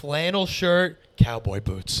wearing a flannel shirt, cowboy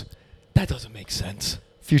boots. That doesn't make sense.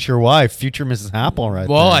 Future wife, future Mrs. Apple, right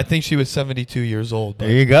Well, there. I think she was 72 years old.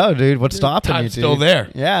 There you go, dude. What's stopping you, Time's dude? still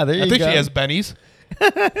there. Yeah, there you go. I think she has bennies.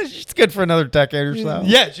 She's good for another decade or so.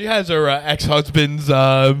 Yeah, she has her ex-husband's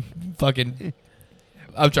fucking...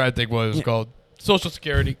 I'm trying to think what it was called. Social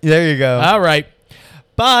Security. There you go. All right.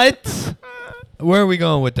 But where are we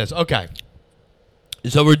going with this? Okay.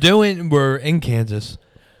 So we're in Kansas.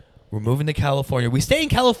 We're moving to California. We stay in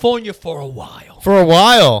California for a while. For a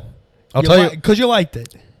while. I'll tell you. Because you liked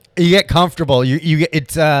it. You get comfortable. You get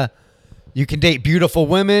it's you can date beautiful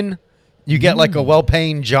women. You get like a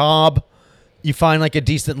well-paying job. You find like a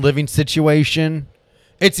decent living situation.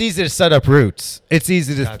 It's easy to set up roots. It's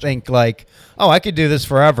easy to think like, oh, I could do this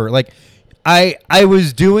forever. Like I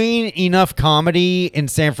was doing enough comedy in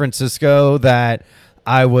San Francisco that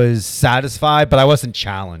I was satisfied, but I wasn't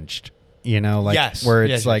challenged. You know, like where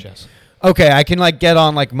it's okay, I can like get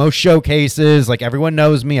on like most showcases, like everyone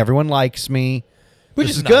knows me, everyone likes me.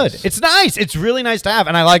 Which is is good. nice. It's nice. It's really nice to have.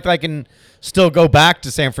 And I like that I can still go back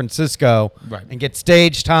to San Francisco and get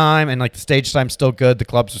stage time, and like the stage time's still good. The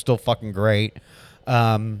clubs are still fucking great.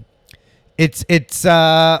 It's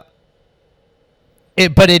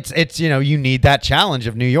you know, you need that challenge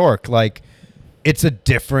of New York. Like it's a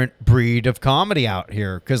different breed of comedy out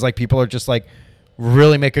here because like people are just like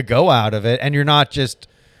really make a go out of it, and you're not just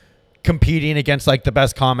competing against like the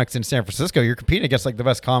best comics in San Francisco. You're competing against like the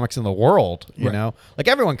best comics in the world. You know, like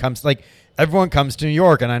everyone comes to New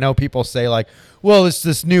York, and I know people say like, well, it's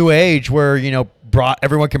this new age where you know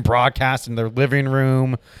everyone can broadcast in their living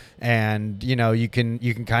room, and you know you can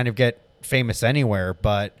kind of get famous anywhere,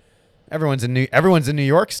 but everyone's in New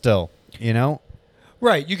York still. You know.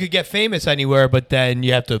 Right, you could get famous anywhere, but then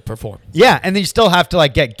you have to perform. Yeah, and then you still have to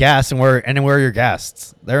like get guests, and where are your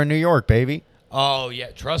guests? They're in New York, baby. Oh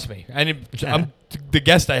yeah, trust me. And I'm the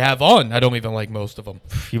guest I have on. I don't even like most of them.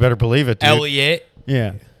 You better believe it, dude. Elliot.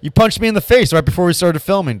 Yeah, you punched me in the face right before we started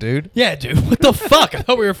filming, dude. Yeah, dude. What the fuck? I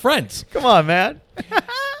thought we were friends. Come on, man.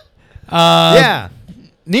 Yeah,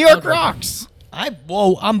 New York rocks.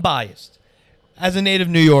 I'm biased. As a native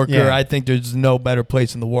New Yorker, I think there's no better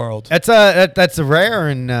place in the world. That's rare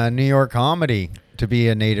in New York comedy to be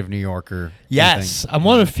a native New Yorker. Yes, I'm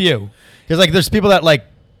one of a few. Because like there's people that like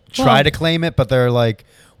try to claim it, but they're like,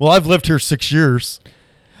 well, I've lived here 6 years.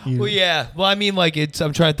 Well, yeah. Well, I mean, like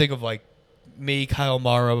I'm trying to think of like me, Kyle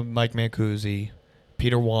Mara, Mike Mancusi,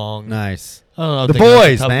 Peter Wong. Nice. I don't know. The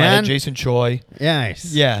boys, man. Jason Choi.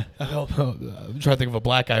 Nice. Yeah. I'm trying to think of a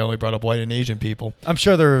black guy. I only brought up white and Asian people. I'm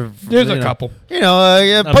sure there's a couple. You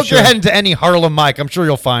know, poke your head into any Harlem mic. I'm sure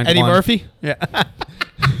you'll find Eddie one. Murphy? Yeah.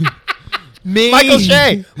 Me. Michael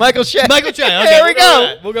Shea. Michael Shea. Michael Shea. Okay, There we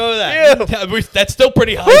go. We'll go with that. That's still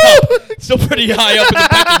pretty high up. Still pretty high up in the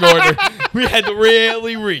pecking order. We had to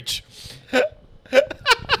really reach.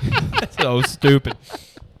 That's so stupid.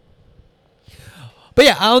 But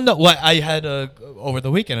yeah, I don't know. What I had over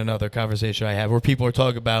the weekend, another conversation I had where people are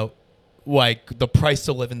talking about like the price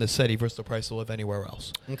to live in the city versus the price to live anywhere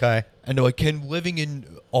else. Okay. And like, can living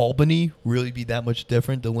in Albany really be that much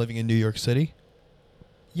different than living in New York City?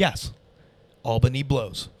 Yes. Albany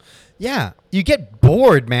blows. Yeah. You get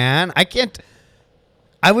bored, man.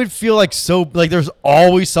 I would feel like there's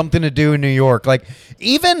always something to do in New York. Like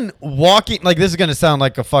even walking, like this is going to sound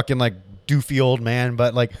like a fucking like doofy old man,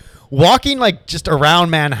 but like walking like just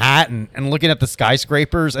around Manhattan and looking at the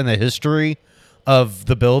skyscrapers and the history of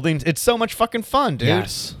the buildings, it's so much fucking fun, dude.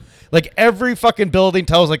 Yes. Like every fucking building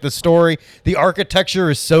tells like the story. The architecture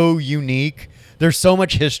is so unique. There's so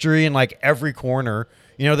much history in like every corner.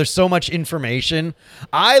 You know, there's so much information.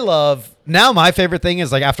 Now my favorite thing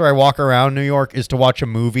is like after I walk around New York is to watch a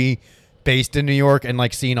movie based in New York and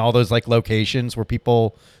like seeing all those like locations where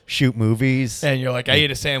people shoot movies. And you're like, I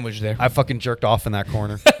ate a sandwich there. I fucking jerked off in that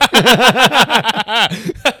corner.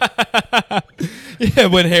 Yeah,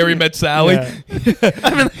 when Harry met Sally. Yeah. I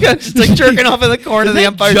mean, like, just like jerking off in the corner of the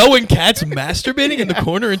Empire. Joe and Kat's masturbating in the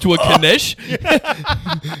corner into a knish.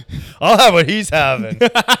 I'll have what he's having.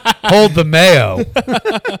 Hold the mayo.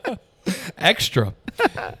 Extra.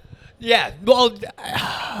 Yeah. Well,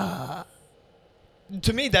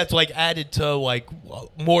 to me, that's like added to like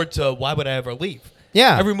more to why would I ever leave?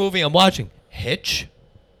 Yeah. Every movie I'm watching, Hitch.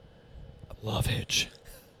 I love Hitch.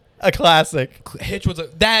 A classic. Hitch was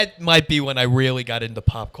that might be when I really got into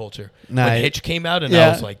pop culture. Nice. When Hitch came out, and Yeah. I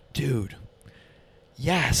was like, dude,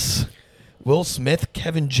 yes. Will Smith,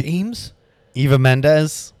 Kevin James, Eva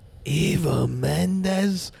Mendes. Eva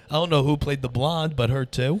Mendes. I don't know who played the blonde, but her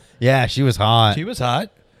too. Yeah, she was hot. She was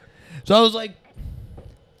hot. So I was like,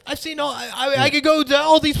 I've seen all. I could go to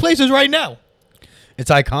all these places right now.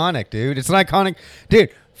 It's iconic, dude. It's an iconic,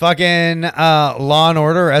 dude. Fucking Law and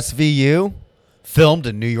Order SVU, filmed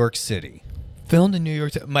in New York City. Filmed in New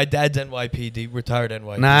York City. My dad's NYPD, retired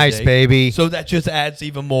NYPD. Nice, baby. So that just adds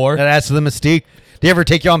even more. That adds to the mystique. Did he ever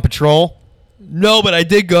take you on patrol? No, but I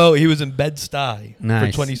did go. He was in Bed-Stuy Nice.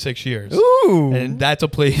 for 26 years. Ooh. And that's a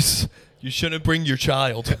place you shouldn't bring your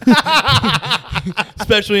child.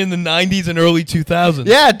 Especially in the 90s and early 2000s.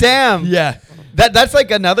 Yeah, damn. Yeah. That's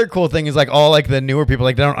like another cool thing is like all like the newer people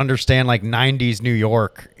like they don't understand like 90s New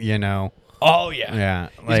York, you know. Oh, yeah. Yeah.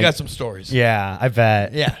 He's Like, got some stories. yeah, I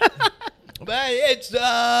bet. Yeah. But it's,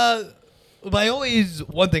 but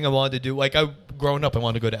one thing I wanted to do, like growing up, I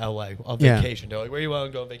wanted to go to LA on Yeah. vacation. They're like, where do you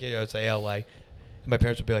want to go on vacation? I would say LA. And my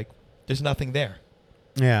parents would be like, there's nothing there.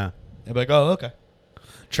 Yeah. I'd be like, oh, okay.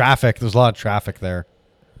 Traffic. There's a lot of traffic there.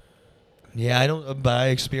 Yeah, but I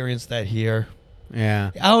experienced that here.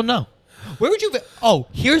 Yeah. I don't know. Where would you?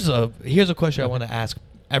 Here's a question I want to ask.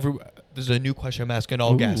 This is a new question I'm asking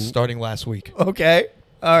all guests starting last week. Okay.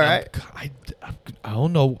 All right. I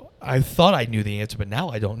don't know. I thought I knew the answer, but now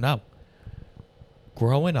I don't know.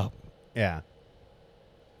 Growing up, Yeah.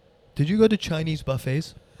 did you go to Chinese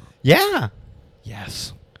buffets? Yeah.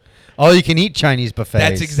 Yes. All you can eat Chinese buffets.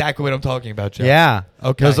 That's exactly what I'm talking about, Jeff. Yeah.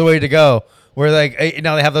 Okay. That's the way to go. Where like they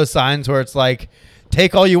have those signs where it's like,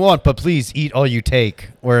 take all you want, but please eat all you take.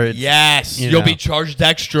 Where it's, Yes. you You'll know. be charged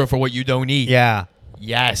extra for what you don't eat. Yeah.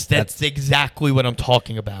 Yes. That's exactly what I'm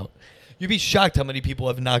talking about. You'd be shocked how many people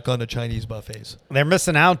have not gone to Chinese buffets. They're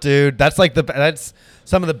missing out, dude. That's like that's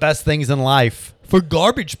some of the best things in life. For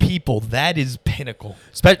garbage people, that is pinnacle.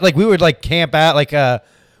 Like we would like camp out like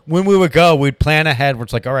when we would go, we'd plan ahead. Where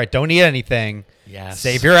it's like, all right, don't eat anything. Yes.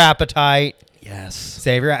 Save your appetite. Yes.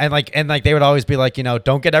 Save your and like they would always be like,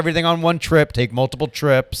 don't get everything on one trip. Take multiple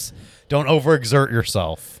trips. Don't overexert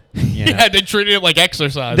yourself. You know? Yeah, they treated it like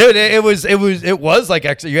exercise. Dude, it was like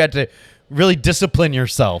you had to really discipline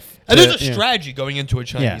yourself. And there's a strategy going into a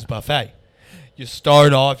Chinese buffet. You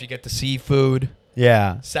start off, you get the seafood.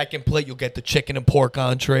 Yeah. Second plate, you'll get the chicken and pork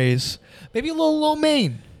entrees. Maybe a little lo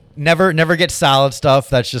mein. Never get salad stuff.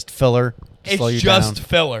 That's just filler. Slow you It's just down.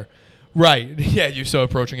 filler. Right. Yeah, you're so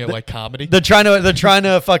approaching it like comedy. They're trying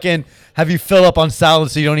to fucking have you fill up on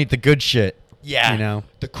salad so you don't eat the good shit. Yeah. You know.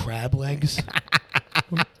 The crab legs.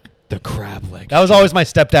 The crab legs. That was always my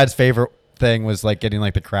stepdad's favorite thing was like getting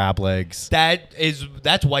like the crab legs.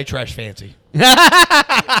 That's white trash fancy.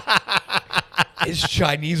 It's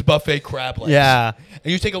Chinese buffet crab legs. Yeah.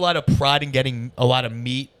 And you take a lot of pride in getting a lot of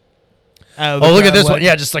meat out of Oh, the look at crab this one. leg.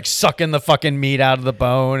 Yeah, just like sucking the fucking meat out of the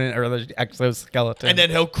bone or the exoskeleton. And then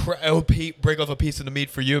he'll break off a piece of the meat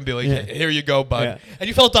for you and be like, Yeah. here you go, bud. Yeah. And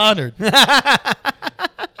you felt honored.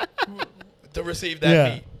 receive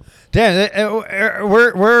that meat. Damn,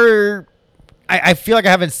 we're. I feel like I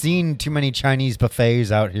haven't seen too many Chinese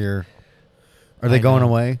buffets out here. Are they going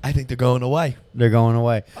away? I think they're going away. They're going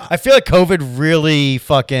away. I feel like COVID really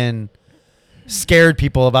fucking scared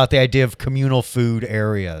people about the idea of communal food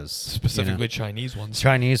areas. Specifically Chinese ones.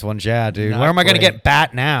 Chinese ones, yeah, dude. Not Where am I going to great. get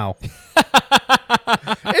bat now? Isn't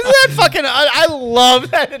that fucking... I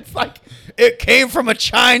love that. It's like, it came from a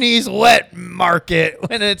Chinese wet market.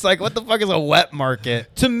 And it's like, what the fuck is a wet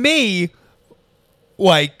market? To me,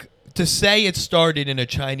 like, to say it started in a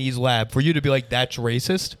Chinese lab, for you to be like, that's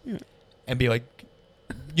racist, and be like,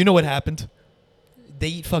 you know what happened? They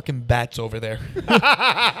eat fucking bats over there.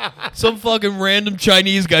 Some fucking random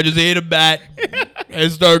Chinese guy just ate a bat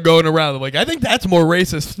and started going around. I'm like, I think that's more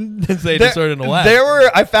racist than saying it started in a lab.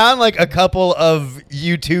 I found like a couple of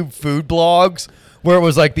YouTube food blogs where it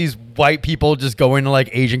was like these white people just going to like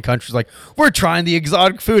Asian countries, like, we're trying the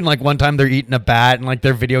exotic food. And like one time they're eating a bat and like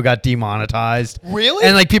their video got demonetized. Really?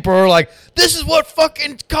 And like people were like, this is what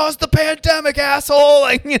fucking caused the pandemic, asshole.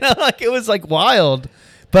 Like, you know, like it was like wild.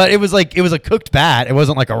 But it was like, it was a cooked bat. It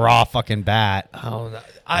wasn't like a raw fucking bat. Oh,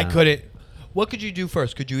 I couldn't. What could you do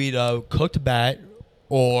first? Could you eat a cooked bat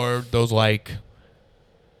or those like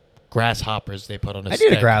grasshoppers they put on a stick?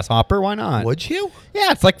 I'd eat a grasshopper. Why not? Would you?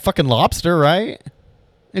 Yeah, it's like fucking lobster, right?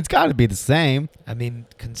 It's got to be the same. I mean,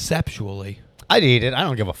 conceptually. I'd eat it. I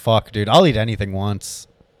don't give a fuck, dude. I'll eat anything once.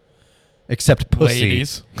 Except pussy.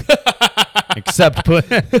 Ladies. Except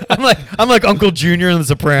I'm like Uncle Junior in The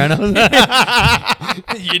Sopranos.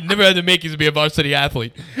 You never had to make you to be a varsity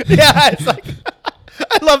athlete. Yeah, it's like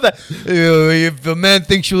I love that. If a man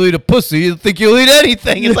thinks you'll eat a pussy, he'll think you'll eat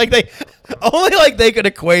anything. It's like they could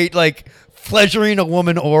equate like pleasuring a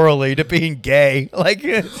woman orally to being gay. Like,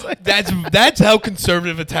 it's like that's how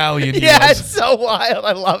conservative Italian he yeah, was. it's so wild.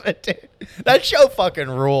 I love it, dude. That show fucking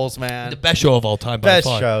rules, man. The best show of all time. By Best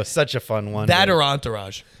far. show, such a fun one. That dude. or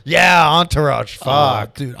Entourage. Yeah, Entourage.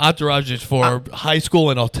 Fuck, Dude, Entourage is for high school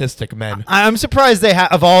and autistic men. I'm surprised they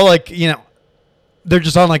have all like, you know, they're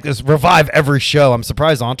just on like this revive every show. I'm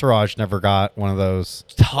surprised Entourage never got one of those.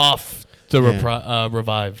 Tough to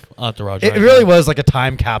revive Entourage. It right really now. was like a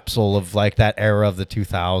time capsule of like that era of the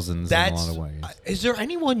 2000s in a lot of ways. Is there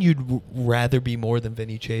anyone you'd rather be more than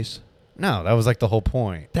Vinny Chase? No, that was like the whole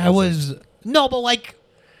point. That was no, but like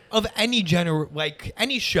of any like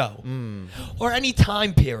any show or any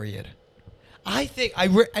time period. I think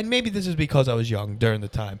and maybe this is because I was young during the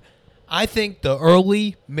time. I think the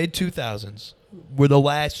early mid 2000s were the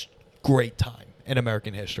last great time in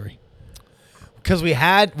American history. Because we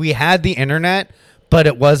had the internet, but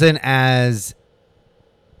it wasn't as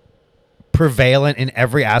prevalent in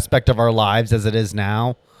every aspect of our lives as it is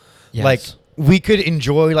now. Yes. Like we could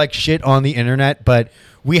enjoy like shit on the internet, but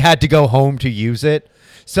we had to go home to use it.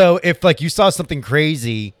 So if like you saw something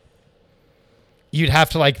crazy, you'd have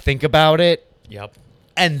to like think about it. Yep.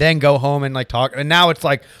 And then go home and like talk. And now it's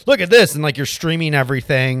like, look at this, and like you're streaming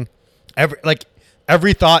everything.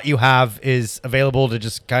 Every thought you have is available to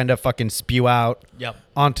just kind of fucking spew out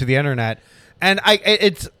onto the internet. And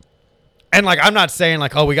I'm not saying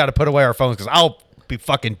like, oh, we got to put away our phones because I'll be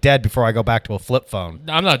fucking dead before I go back to a flip phone.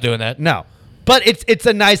 I'm not doing that. No. But it's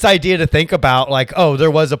a nice idea to think about like, oh,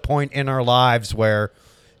 there was a point in our lives where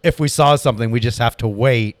if we saw something, we just have to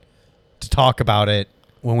wait to talk about it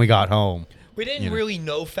when we got home. We didn't really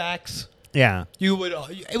know facts. Yeah.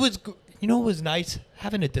 It was nice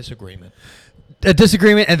having a disagreement. A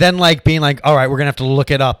disagreement and then like being like, all right, we're going to have to look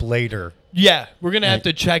it up later. Yeah, we're going to have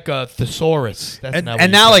to check a thesaurus. That's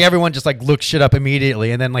and now like everyone just like looks shit up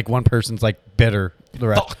immediately, and then like one person's like bitter the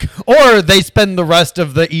rest. Or they spend the rest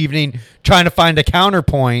of the evening trying to find a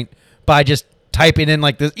counterpoint by just typing in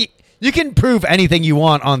like this. You can prove anything you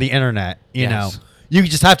want on the internet, you know. You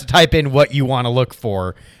just have to type in what you want to look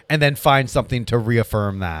for and then find something to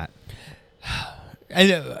reaffirm that.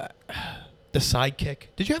 And the sidekick.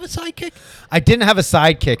 Did you have a sidekick? I didn't have a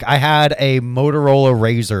sidekick. I had a Motorola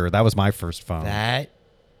Razr. That was my first phone. That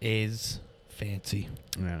is fancy.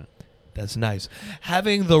 Yeah. That's nice.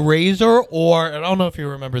 Having the Razr, or I don't know if you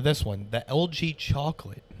remember this one, the LG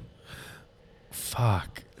Chocolate.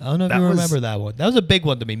 Fuck. I don't know if you remember that one. That was a big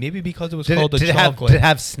one to me. Maybe because it was called the Chocolate. Did it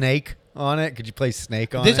have Snake on it? Could you play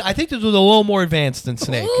Snake on it? I think this was a little more advanced than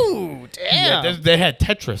Snake. Ooh, damn. Yeah, they had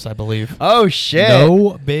Tetris, I believe. Oh, shit.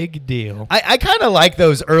 No big deal. I kind of like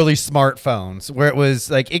those early smartphones where it was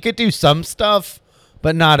like it could do some stuff,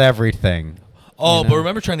 but not everything. Oh, but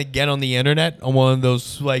remember trying to get on the internet on one of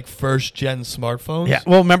those like first gen smartphones? Yeah.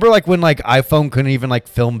 Well, remember like when like iPhone couldn't even like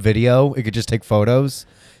film video? It could just take photos.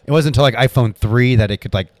 It wasn't until like iPhone 3 that it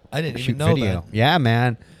could like I didn't shoot even know video. that. Yeah,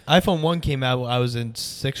 man. iPhone 1 came out. I was in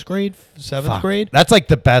 6th grade, 7th grade. That's like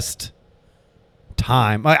the best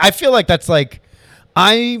time. I feel like that's like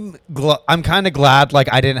I'm kind of glad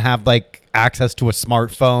like I didn't have like access to a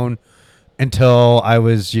smartphone until I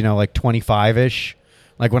was, like 25ish.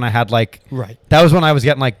 Like when I had like Right. That was when I was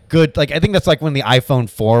getting like good, like I think that's like when the iPhone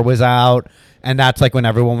 4 was out, and that's like when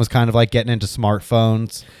everyone was kind of like getting into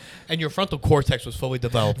smartphones. And your frontal cortex was fully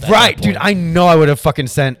developed. Right, dude. I know I would have fucking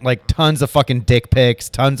sent like tons of fucking dick pics,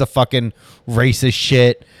 tons of fucking racist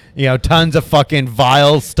shit, tons of fucking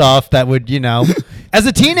vile stuff that would, as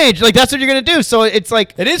a teenager, like that's what you're gonna do. So it's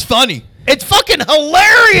like It is funny. it's fucking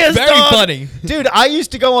hilarious. Very dog. funny. Dude. I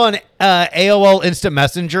used to go on AOL Instant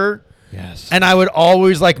Messenger, Yes. and I would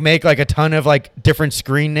always like make like a ton of like different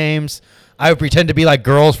screen names. I would pretend to be like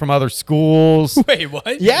girls from other schools. Wait,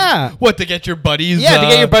 what? Yeah. What, to get your buddies? Yeah, to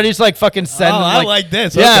get your buddies to like fucking send. Oh, them, I like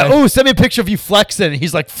this. Yeah. Okay. Oh, send me a picture of you flexing.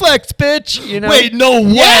 He's like, flex, bitch. Wait, no way.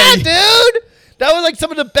 Yeah, dude. That was like some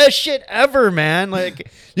of the best shit ever, man. Like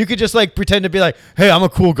you could just like pretend to be like, hey, I'm a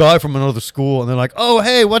cool guy from another school, and they're like, oh,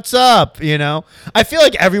 hey, what's up? I feel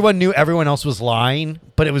like everyone knew everyone else was lying,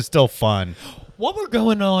 but it was still fun. What were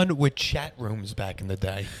going on with chat rooms back in the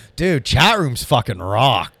day? Dude, chat rooms fucking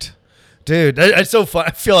rocked. Dude, it's so fun.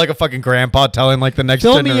 I feel like a fucking grandpa telling like the next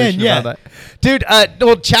Fill me generation in, yeah. about that. Dude,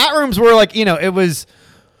 well, chat rooms were like, it was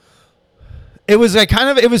like kind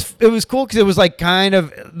of, it was cool because it was like kind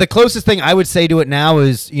of the closest thing I would say to it now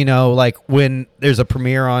is, like when there's a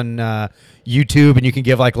premiere on YouTube and you can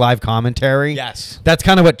give like live commentary. Yes. That's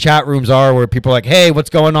kind of what chat rooms are, where people are like, hey,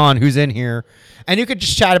 what's going on? Who's in here? And you could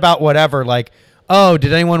just chat about whatever, like, oh,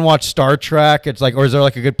 did anyone watch Star Trek? It's like, or is there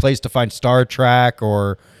like a good place to find Star Trek?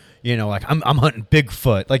 Or, like I'm hunting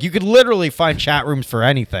Bigfoot. Like you could literally find chat rooms for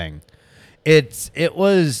anything. It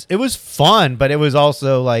was fun, but it was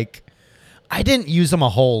also like I didn't use them a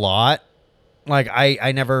whole lot. Like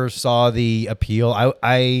I never saw the appeal.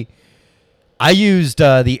 I used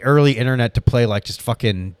the early internet to play like just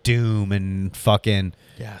fucking Doom and fucking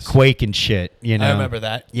Yes. Quake and shit. I remember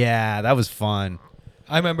that. Yeah, that was fun.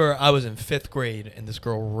 I remember I was in 5th grade, and this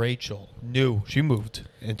girl Rachel she moved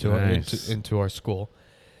into Nice. into our school,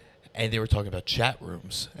 and they were talking about chat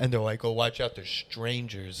rooms, and they're like, "Oh, watch out! There's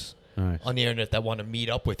strangers Nice. on the internet that want to meet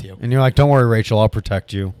up with you." And you're like, don't worry, Rachel, I'll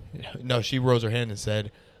protect you. No, she rose her hand and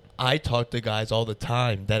said, "I talk to guys all the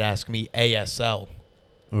time that ask me ASL."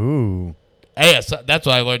 Ooh. ASL. That's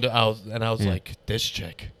what I learned. I was Yeah. like, "This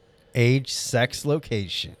chick, Age, sex,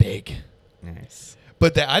 location. big." Nice.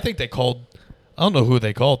 But I think they called. I don't know who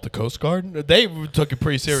they called. The Coast Guard. They took it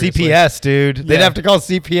pretty seriously. CPS, dude. They'd Yeah. have to call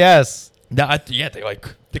CPS. No,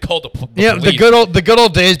 they called the Yeah, police. the good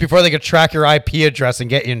old days before they could track your IP address and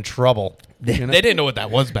get you in trouble. They didn't know what that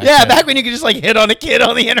was back Yeah, then. back when you could just like hit on a kid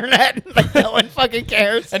on the internet, like no one fucking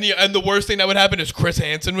cares. And the worst thing that would happen is Chris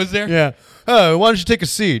Hansen was there. Yeah. Oh, why don't you take a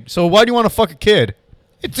seat? So why do you want to fuck a kid?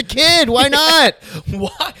 It's a kid. Why not?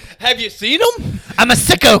 What? Have you seen him? I'm a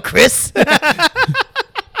sicko, Chris.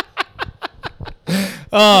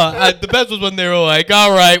 The best was when they were like,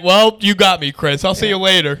 "All right, well, you got me, Chris. I'll see you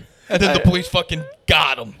later." And then the police fucking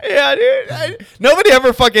got him. Yeah, dude. Nobody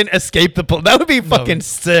ever fucking escaped the police. That would be fucking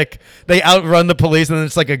sick. They outrun the police and then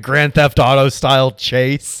it's like a Grand Theft Auto style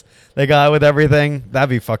chase. They got with everything. That'd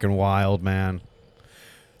be fucking wild, man.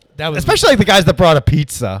 That was Especially like the guys that brought a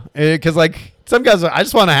pizza. Because like some guys are, I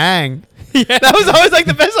just want to hang. Yeah. That was always like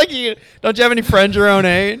the best. Like, don't you have any friends your own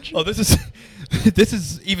age? Oh, this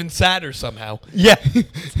is even sadder somehow. Yeah.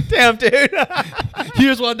 Damn, dude. You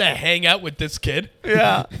just wanted to hang out with this kid.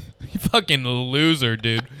 Yeah. You fucking loser,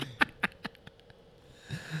 dude.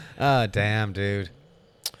 Oh, damn, dude.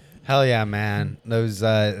 Hell yeah, man. Those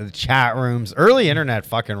chat rooms. Early internet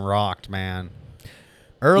fucking rocked, man.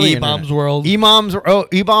 Early E-Bombs internet. World.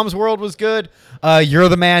 E-Bombs World was good. You're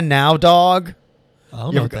the Man Now, dog. I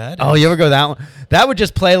don't You know ever what that Oh, is. you ever go that one? That would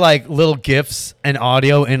just play like little GIFs and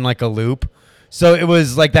audio in like a loop. So it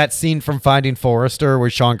was like that scene from Finding Forrester where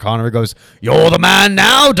Sean Connery goes, "You're the man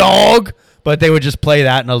now, dog." But they would just play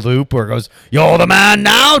that in a loop where it goes, "You're the man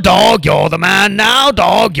now, dog. You're the man now,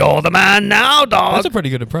 dog. You're the man now, dog." That's a pretty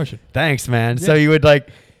good impression. Thanks, man. Yeah. So you would like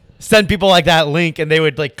send people like that link and they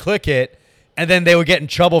would like click it. And then they would get in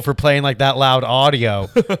trouble for playing like that loud audio,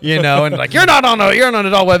 and like you're not on an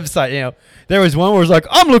adult website, There was one where it was like,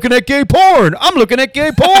 "I'm looking at gay porn. I'm looking at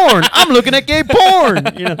gay porn. I'm looking at gay porn."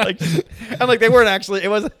 And like they weren't actually. It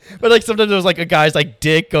wasn't, but like sometimes it was like a guy's like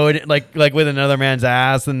dick going like with another man's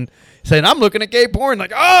ass and saying, "I'm looking at gay porn."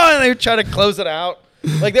 Like, oh, and they would try to close it out.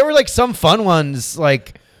 Like there were like some fun ones.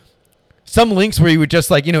 Like some links where you would just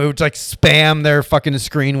like, it would like spam their fucking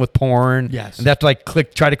screen with porn. Yes. And they have to like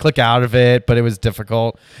try to click out of it, but it was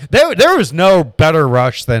difficult. There was no better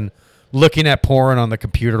rush than looking at porn on the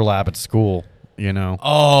computer lab at school,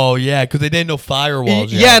 Oh yeah, because they didn't know firewalls.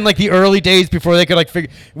 Yeah, in like the early days before they could like figure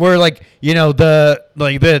where like,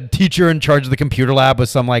 the teacher in charge of the computer lab was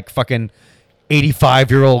some like fucking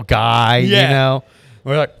 85-year-old guy,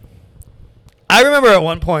 We're like, I remember at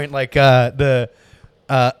one point like the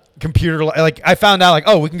computer, like I found out like,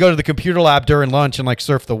 oh, we can go to the computer lab during lunch and like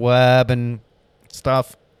surf the web and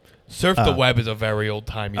stuff. Surf the web is a very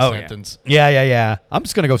old-timey sentence. Yeah. I'm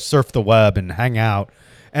just going to go surf the web and hang out.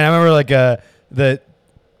 And I remember like the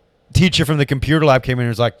teacher from the computer lab came in and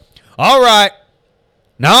was like, all right,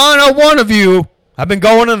 now I know one of you have been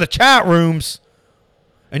going in the chat rooms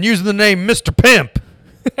and using the name Mr. Pimp.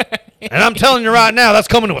 And I'm telling you right now, that's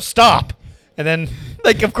coming to a stop. And then,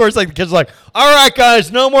 like, of course, like the kids are like, all right,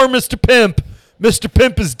 guys, no more Mr. Pimp. Mr.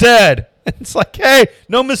 Pimp is dead. And it's like, hey,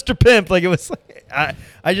 no Mr. Pimp. Like, it was like,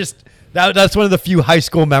 that's one of the few high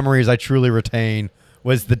school memories I truly retain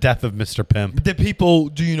was the death of Mr. Pimp.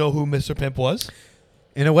 Do you know who Mr. Pimp was?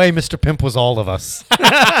 In a way, Mr. Pimp was all of us.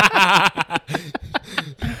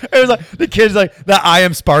 It was like the kids, like the I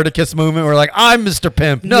Am Spartacus movement were like, I'm Mr.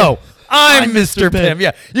 Pimp. No, I'm Mr. Pimp.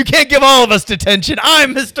 Yeah, you can't give all of us detention.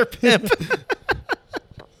 I'm Mr. Pimp.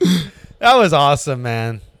 That was awesome,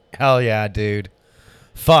 man. Hell yeah, dude.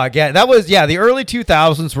 Fuck yeah, the early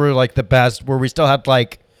 2000s were like the best, where we still had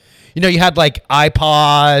like, you had like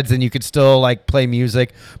iPods and you could still like play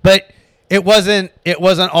music, but it wasn't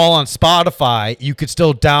all on Spotify. You could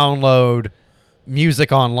still download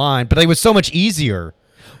music online, but it was so much easier.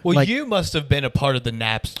 Well, like, you must have been a part of the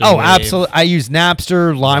Napster. Oh, wave. absolutely. I used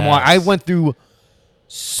Napster, LimeWire. Yes. I went through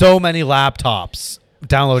so many laptops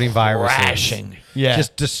downloading viruses. Crashing. Yeah.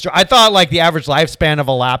 Just I thought like the average lifespan of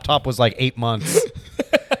a laptop was like 8 months.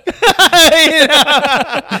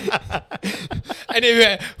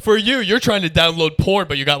 And for you're trying to download porn,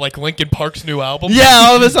 but you got like Linkin Park's new album. Yeah,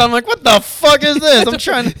 all of a sudden I'm like, what the fuck is this? I'm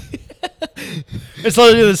trying to... It's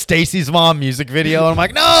literally the Stacy's Mom music video, and I'm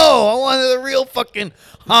like, no, I wanted the real fucking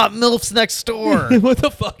hot MILFs next door. What the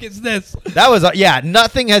fuck is this? That was,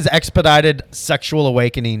 nothing has expedited sexual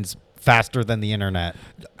awakenings faster than the internet.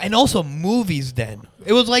 And also movies then.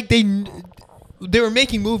 It was like they were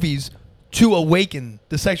making movies to awaken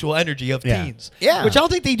the sexual energy of teens. Yeah. Which I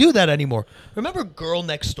don't think they do that anymore. Remember Girl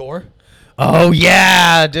Next Door? Oh,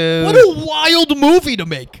 yeah, dude. What a wild movie to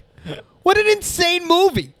make. What an insane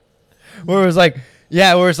movie. Where it was like,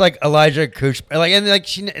 Elijah Kush, like, and like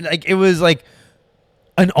she, like it was like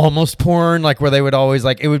an almost porn, like where they would always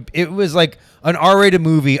like it was like an R-rated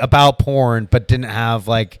movie about porn, but didn't have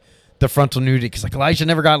like the frontal nudity, because like Elijah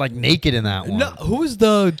never got like naked in that one. No, who was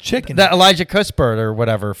the chicken? That Elijah Cuthbert or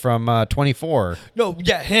whatever from 24. No,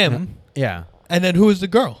 yeah, him. Yeah. And then who was the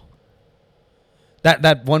girl?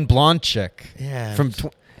 That one blonde chick. Yeah. From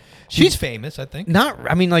she's famous, I think.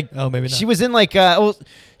 I mean, like, oh, maybe not. She was in like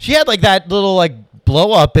she had like that little like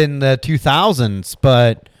blow up in the 2000s,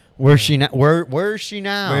 but where's she now? Where is she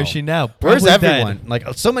now? Where is she now? Where's Probably everyone? dead. Like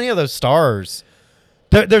so many of those stars.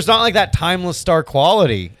 There's not like that timeless star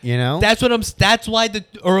quality, That's why the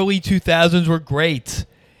early 2000s were great.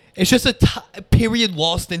 It's just a period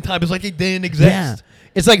lost in time. It's like it didn't exist. Yeah.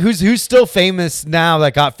 It's like who's still famous now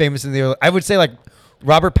that got famous in the early, I would say like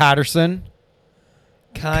Robert Patterson.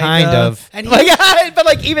 Kind of. And but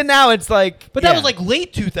like even now it's like. But that was like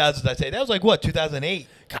late 2000s, I'd say. That was like what, 2008?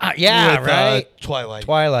 Yeah, with, right.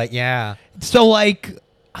 Twilight, yeah. So like,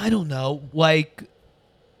 I don't know. Like,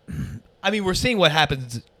 I mean, we're seeing what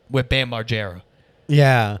happens with Bam Margera.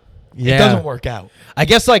 Yeah. It doesn't work out. I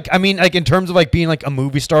guess like, I mean, like in terms of like being like a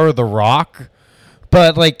movie star or The Rock,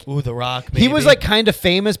 but like. Ooh, The Rock, maybe. He was like kind of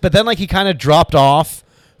famous, but then like he kind of dropped off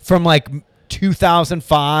from like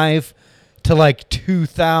 2005 to like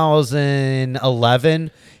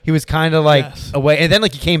 2011. He was kind of like away, and then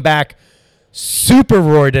like he came back super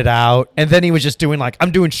roided out, and then he was just doing like,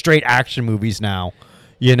 I'm doing straight action movies now.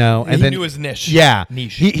 And he then knew his niche. Yeah,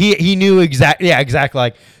 niche. He knew exactly. Yeah, exactly.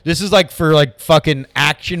 Like this is like for like fucking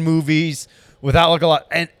action movies without like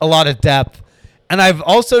a lot of depth. And I've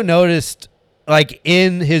also noticed like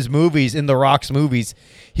in his movies, in The Rock's movies,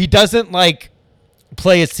 he doesn't like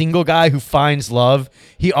play a single guy who finds love.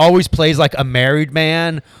 He always plays like a married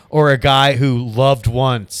man or a guy who loved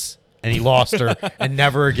once and he lost her and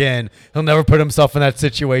never again. He'll never put himself in that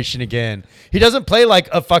situation again. He doesn't play like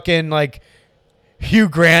a fucking like Hugh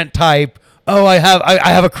Grant type. Oh, I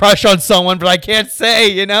have a crush on someone, but I can't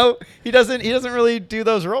say. He doesn't really do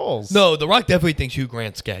those roles. No, The Rock definitely thinks Hugh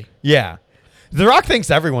Grant's gay. Yeah. The Rock thinks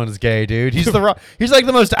everyone is gay, dude. He's the Rock. He's like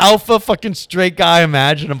the most alpha fucking straight guy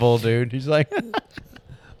imaginable, dude. He's like,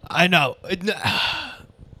 I know.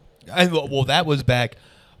 Well, that was back.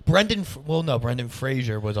 Brendan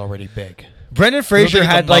Fraser was already big. Brendan Fraser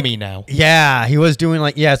had like Mummy now. Yeah, he was doing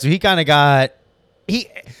like so he kind of got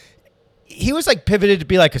he was like pivoted to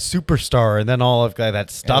be like a superstar, and then all of that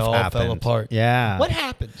stuff happened. Fell apart. Yeah. What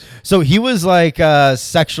happened? So he was like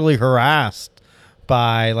sexually harassed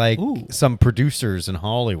by like some producers in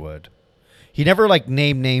Hollywood. He never like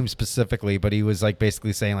named names specifically, but he was like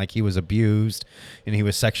basically saying like he was abused and he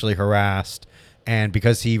was sexually harassed, and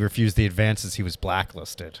because he refused the advances, he was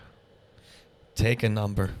blacklisted. Take a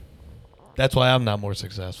number. That's why I'm not more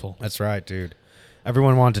successful. That's right, dude.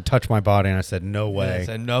 Everyone wanted to touch my body, and I said, no way. I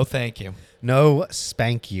said, no, thank you. No,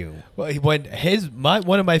 spank you. Well,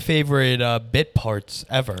 one of my favorite bit parts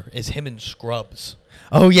ever is him in Scrubs.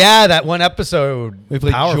 Oh, yeah, that one episode. We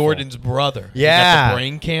played Powerful. Jordan's brother. Yeah. He got the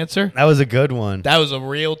brain cancer. That was a good one. That was a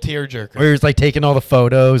real tearjerker. Where he was like taking all the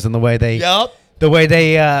photos and the way they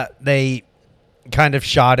they kind of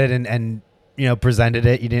shot it and presented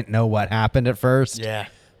it. You didn't know what happened at first. Yeah.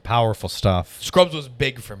 Powerful stuff. Scrubs was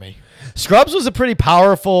big for me. Scrubs was a pretty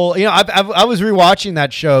powerful. I was rewatching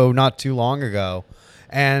that show not too long ago,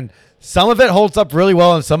 and some of it holds up really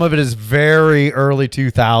well, and some of it is very early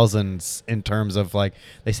 2000s in terms of like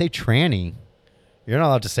they say tranny. You're not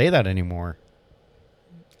allowed to say that anymore.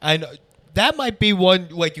 I know that might be one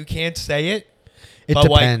like you can't say it. It but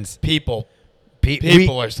depends. Like,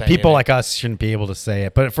 people are saying people it. like us shouldn't be able to say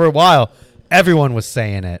it, but for a while, everyone was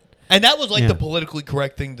saying it. And that was like the politically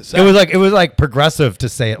correct thing to say. It was like progressive to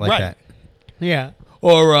say it like that. Yeah.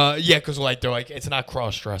 Or because like they're like it's not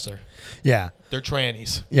cross dresser. Yeah. They're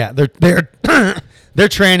trannies. Yeah, they're they're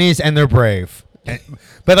trannies and they're brave.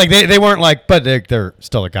 But like they weren't like, but they're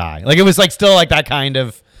still a guy. Like it was like still like that kind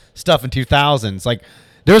of stuff in 2000s. Like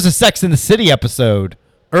there was a Sex in the City episode,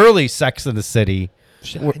 early Sex in the City.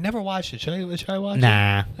 I never watched it. Should I watch it?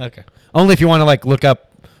 Nah. Okay. Only if you want to like look up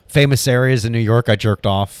famous areas in New York. I jerked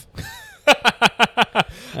off.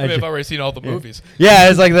 I've already seen all the movies. Yeah,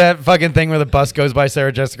 it's like that fucking thing where the bus goes by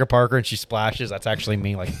Sarah Jessica Parker and she splashes. That's actually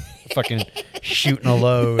me, like fucking shooting a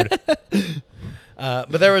load.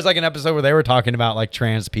 But there was like an episode where they were talking about like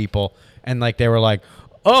trans people, and like they were like,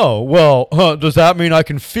 "Oh, well, does that mean I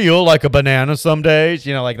can feel like a banana some days?"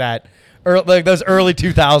 Like that, or like those early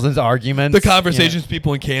 2000s arguments. The conversations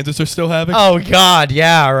people in Kansas are still having. Oh God,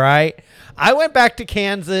 yeah, right. I went back to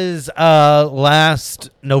Kansas last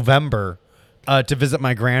November to visit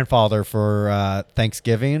my grandfather for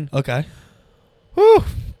Thanksgiving. Okay. Whew.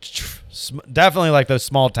 Definitely like those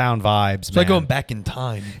small town vibes. It's like going back in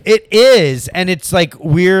time. It is, and it's like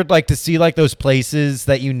weird, like to see like those places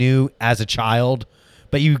that you knew as a child,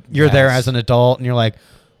 but you're there as an adult, and you're like,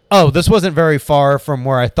 oh, this wasn't very far from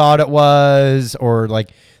where I thought it was, or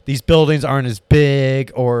like these buildings aren't as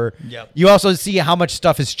big, or you also see how much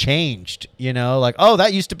stuff has changed, like, oh,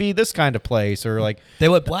 that used to be this kind of place, or like they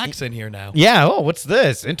let blacks in here now. Yeah. Oh, what's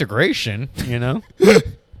this? Integration,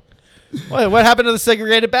 What happened to the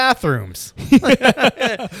segregated bathrooms?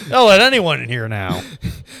 Don't let anyone in here now.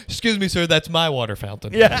 Excuse me, sir, that's my water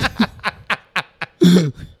fountain. Yeah.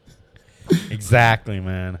 Exactly,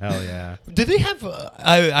 man. Hell yeah. Did they have...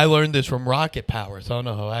 I learned this from Rocket Power, so I don't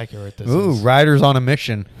know how accurate this is. Ooh, Riders on a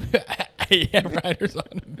Mission. Yeah, Riders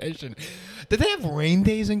on a Mission. Did they have rain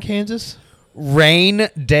days in Kansas? Rain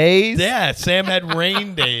days? Yeah, Sam had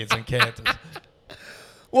rain days in Kansas.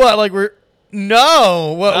 What, like we're...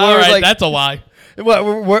 No. What, all right, like, that's a lie.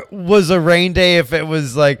 What was a rain day if it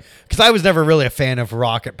was like... Because I was never really a fan of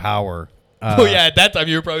Rocket Power. Oh yeah, at that time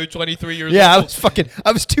you were probably 23 years old. Yeah,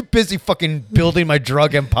 I was too busy fucking building my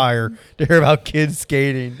drug empire to hear about kids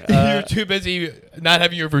skating. You were too busy not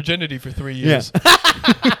having your virginity for 3 years.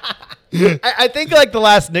 Yeah. I think like the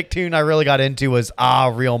last Nicktoon I really got into was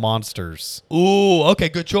Real Monsters. Ooh, okay,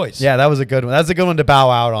 good choice. Yeah, that was a good one. That's a good one to bow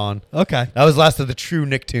out on. Okay. That was last of the true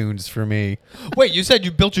Nicktoons for me. Wait, you said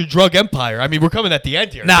you built your drug empire. I mean, we're coming at the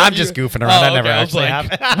end here. Nah, I'm just goofing around. That never actually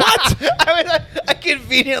happened. What? I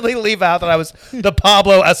conveniently leave out that I was the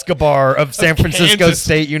Pablo Escobar of San Francisco Kansas.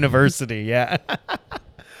 State University. Yeah.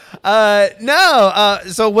 No.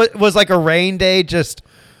 So what was like a rain day just...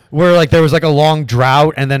 Where like there was like a long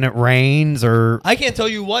drought and then it rains, or I can't tell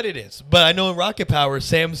you what it is, but I know in Rocket Power,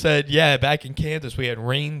 Sam said, yeah, back in Kansas we had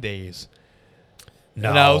rain days. No.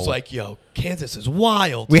 And I was like, yo, Kansas is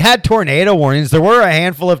wild. We had tornado warnings. There were a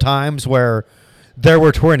handful of times where there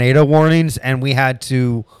were tornado warnings and we had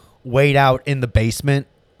to wait out in the basement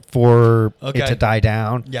for it Okay. to die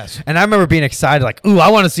down. Yes. And I remember being excited, like, ooh, I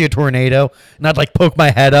want to see a tornado. And I'd like poke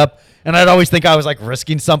my head up. And I'd always think I was like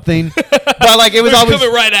risking something. But like it was always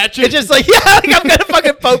coming right at you. It's just like, yeah, like I'm gonna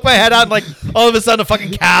fucking poke my head out, and like all of a sudden a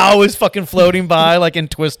fucking cow is fucking floating by like in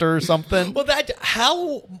Twister or something. Well,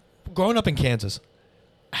 growing up in Kansas,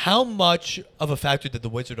 how much of a factor did the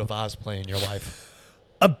Wizard of Oz play in your life?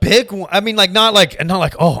 A big one. I mean, like not like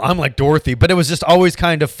oh, I'm like Dorothy, but it was just always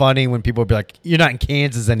kind of funny when people would be like, "You're not in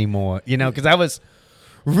Kansas anymore," you know, because that was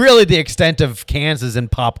really the extent of Kansas in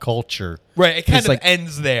pop culture. Right. It kind It's of like-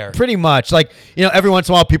 ends there. Pretty much, like every once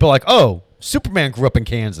in a while, people are like, "Oh, Superman grew up in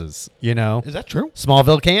Kansas," you know, Is that true?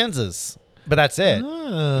 Smallville, Kansas, but that's it. You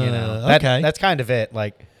know, okay. that's kind of it.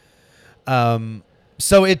 Like,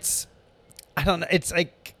 so it's, I don't know. It's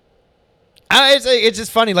like, it's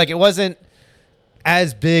just funny. Like, it wasn't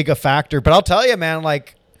as big a factor, but I'll tell you, man,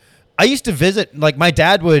 like I used to visit, like my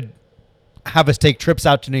dad would have us take trips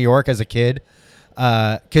out to New York as a kid.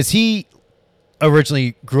 Cause he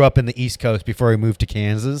originally grew up in the East Coast before he moved to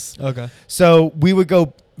Kansas. Okay. So we would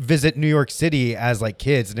go visit New York City as like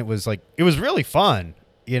kids. And it was really fun,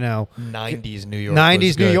 you know, 90s New York. 90s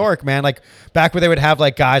was New good. York, man. Like back where they would have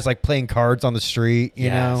like guys like playing cards on the street, you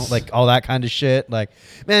know, Yes. like all that kind of shit. Like,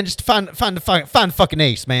 man, just find the fucking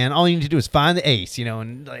ace, man. All you need to do is find the ace, you know,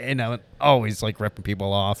 and always like ripping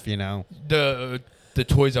people off, you know. The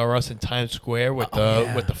Toys R Us in Times Square with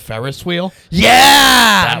with the Ferris wheel. Yeah,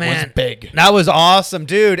 That man. was big. That was awesome,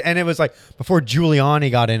 dude. And it was like before Giuliani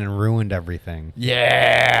got in and ruined everything.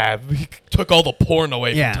 Yeah. He took all the porn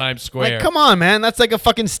away Yeah. from Times Square. Like, come on, man. That's like a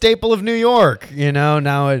fucking staple of New York, you know?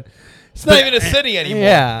 Now It's not even a city anymore.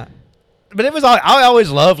 Yeah. But it was, I always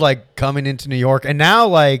loved like coming into New York. And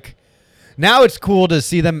now it's cool to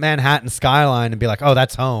see the Manhattan skyline and be like, oh,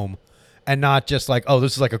 that's home. And not just like, oh,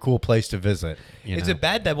 this is like a cool place to visit. Is know? it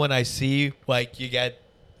bad that when I see, like,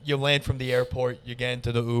 you land from the airport, you get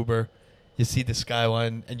into the Uber, you see the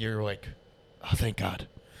skyline, and you're like, oh, thank God.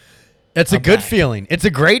 It's a I'm good back. feeling. It's a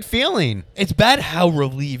great feeling. It's bad how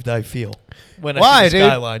relieved I feel when I Why, see the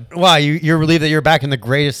dude? skyline. Why? You're relieved that you're back in the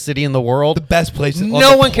greatest city in the world? The best place on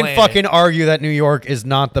No the one can planet. fucking argue that New York is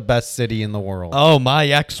not the best city in the world. Oh, my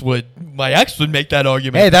ex would make that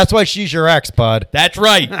argument. Hey, that's why she's your ex, bud. That's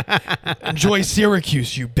right. Enjoy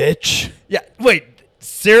Syracuse, you bitch. Yeah. Wait,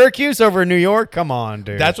 Syracuse over New York? Come on,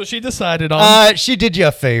 dude. That's what she decided on. She did you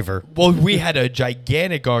a favor. Well, we had a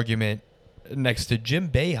gigantic argument next to Jim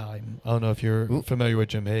Boeheim. I don't know if you're familiar with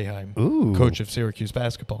Jim Boeheim, Ooh. coach of Syracuse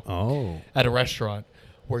basketball, Oh. at a restaurant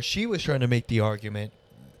where she was trying to make the argument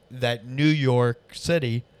that New York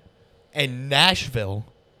City and Nashville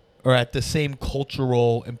are at the same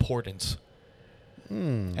cultural importance.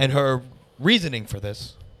 And her reasoning for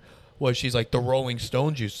this was she's like, the Rolling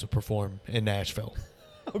Stones used to perform in Nashville.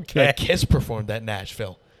 Okay. Like Kiss performed at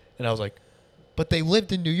Nashville. And I was like, but they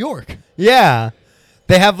lived in New York. Yeah.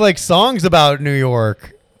 They have like songs about New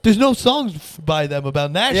York. There's no songs by them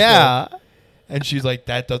about Nashville. Yeah. And she's like,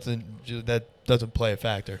 that doesn't play a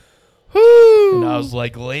factor. Woo. And I was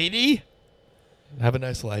like, lady, have a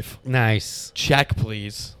nice life. Nice. Check,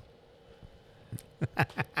 please. That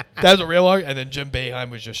was a real argument. And then Jim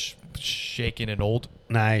Boeheim was just shaking and old.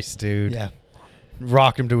 Nice, dude. Yeah.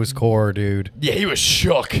 Rocked him to his core, dude. Yeah, he was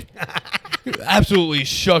shook. Absolutely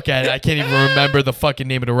shook at it. I can't even remember the fucking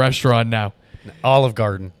name of the restaurant now. Olive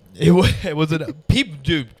Garden. It was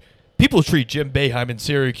people treat Jim Boeheim in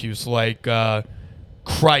Syracuse like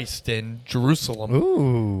Christ in Jerusalem.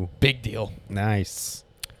 Ooh. Big deal. Nice.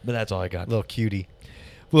 But that's all I got. Little cutie.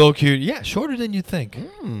 Little cute. Yeah, shorter than you'd think.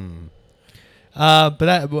 But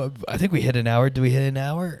I think we hit an hour. Did we hit an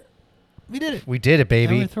hour? We did it. We did it,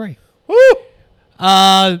 baby. Hour 3. Woo!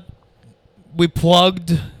 We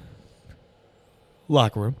plugged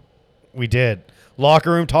Locker Room. We did.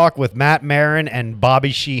 Locker Room Talk with Matt Marin and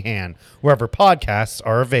Bobby Sheehan, wherever podcasts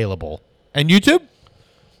are available. And YouTube?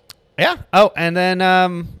 Yeah. Oh, and then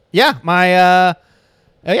yeah, my oh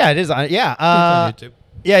yeah, it is on It's on YouTube.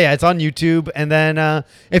 Yeah, it's on YouTube. And then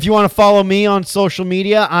if you want to follow me on social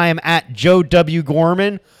media, I am at Joe W.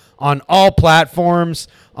 Gorman on all platforms,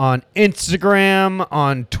 on Instagram,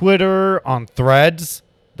 on Twitter, on Threads,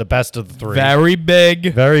 the best of the three. Very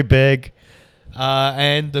big. Very big.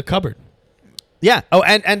 And the cupboard. Yeah. Oh,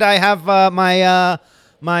 and I have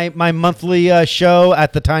my monthly show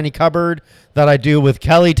at the Tiny Cupboard that I do with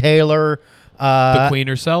Kelly Taylor. The queen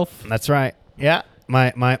herself. That's right. Yeah.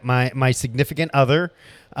 My significant other.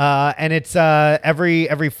 And it's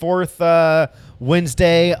every fourth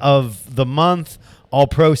Wednesday of the month. All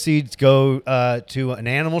proceeds go to an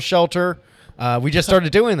animal shelter. We just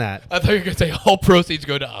started doing that. I thought you were going to say all proceeds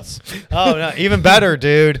go to us. Oh, no, even better,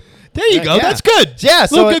 dude. There you go. Yeah. That's good. Yeah,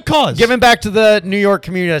 so good cause. Giving back to the New York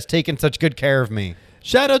community that's taken such good care of me.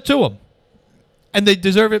 Shout out to them. And they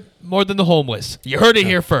deserve it more than the homeless. You heard it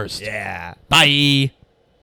here first. Yeah. Bye.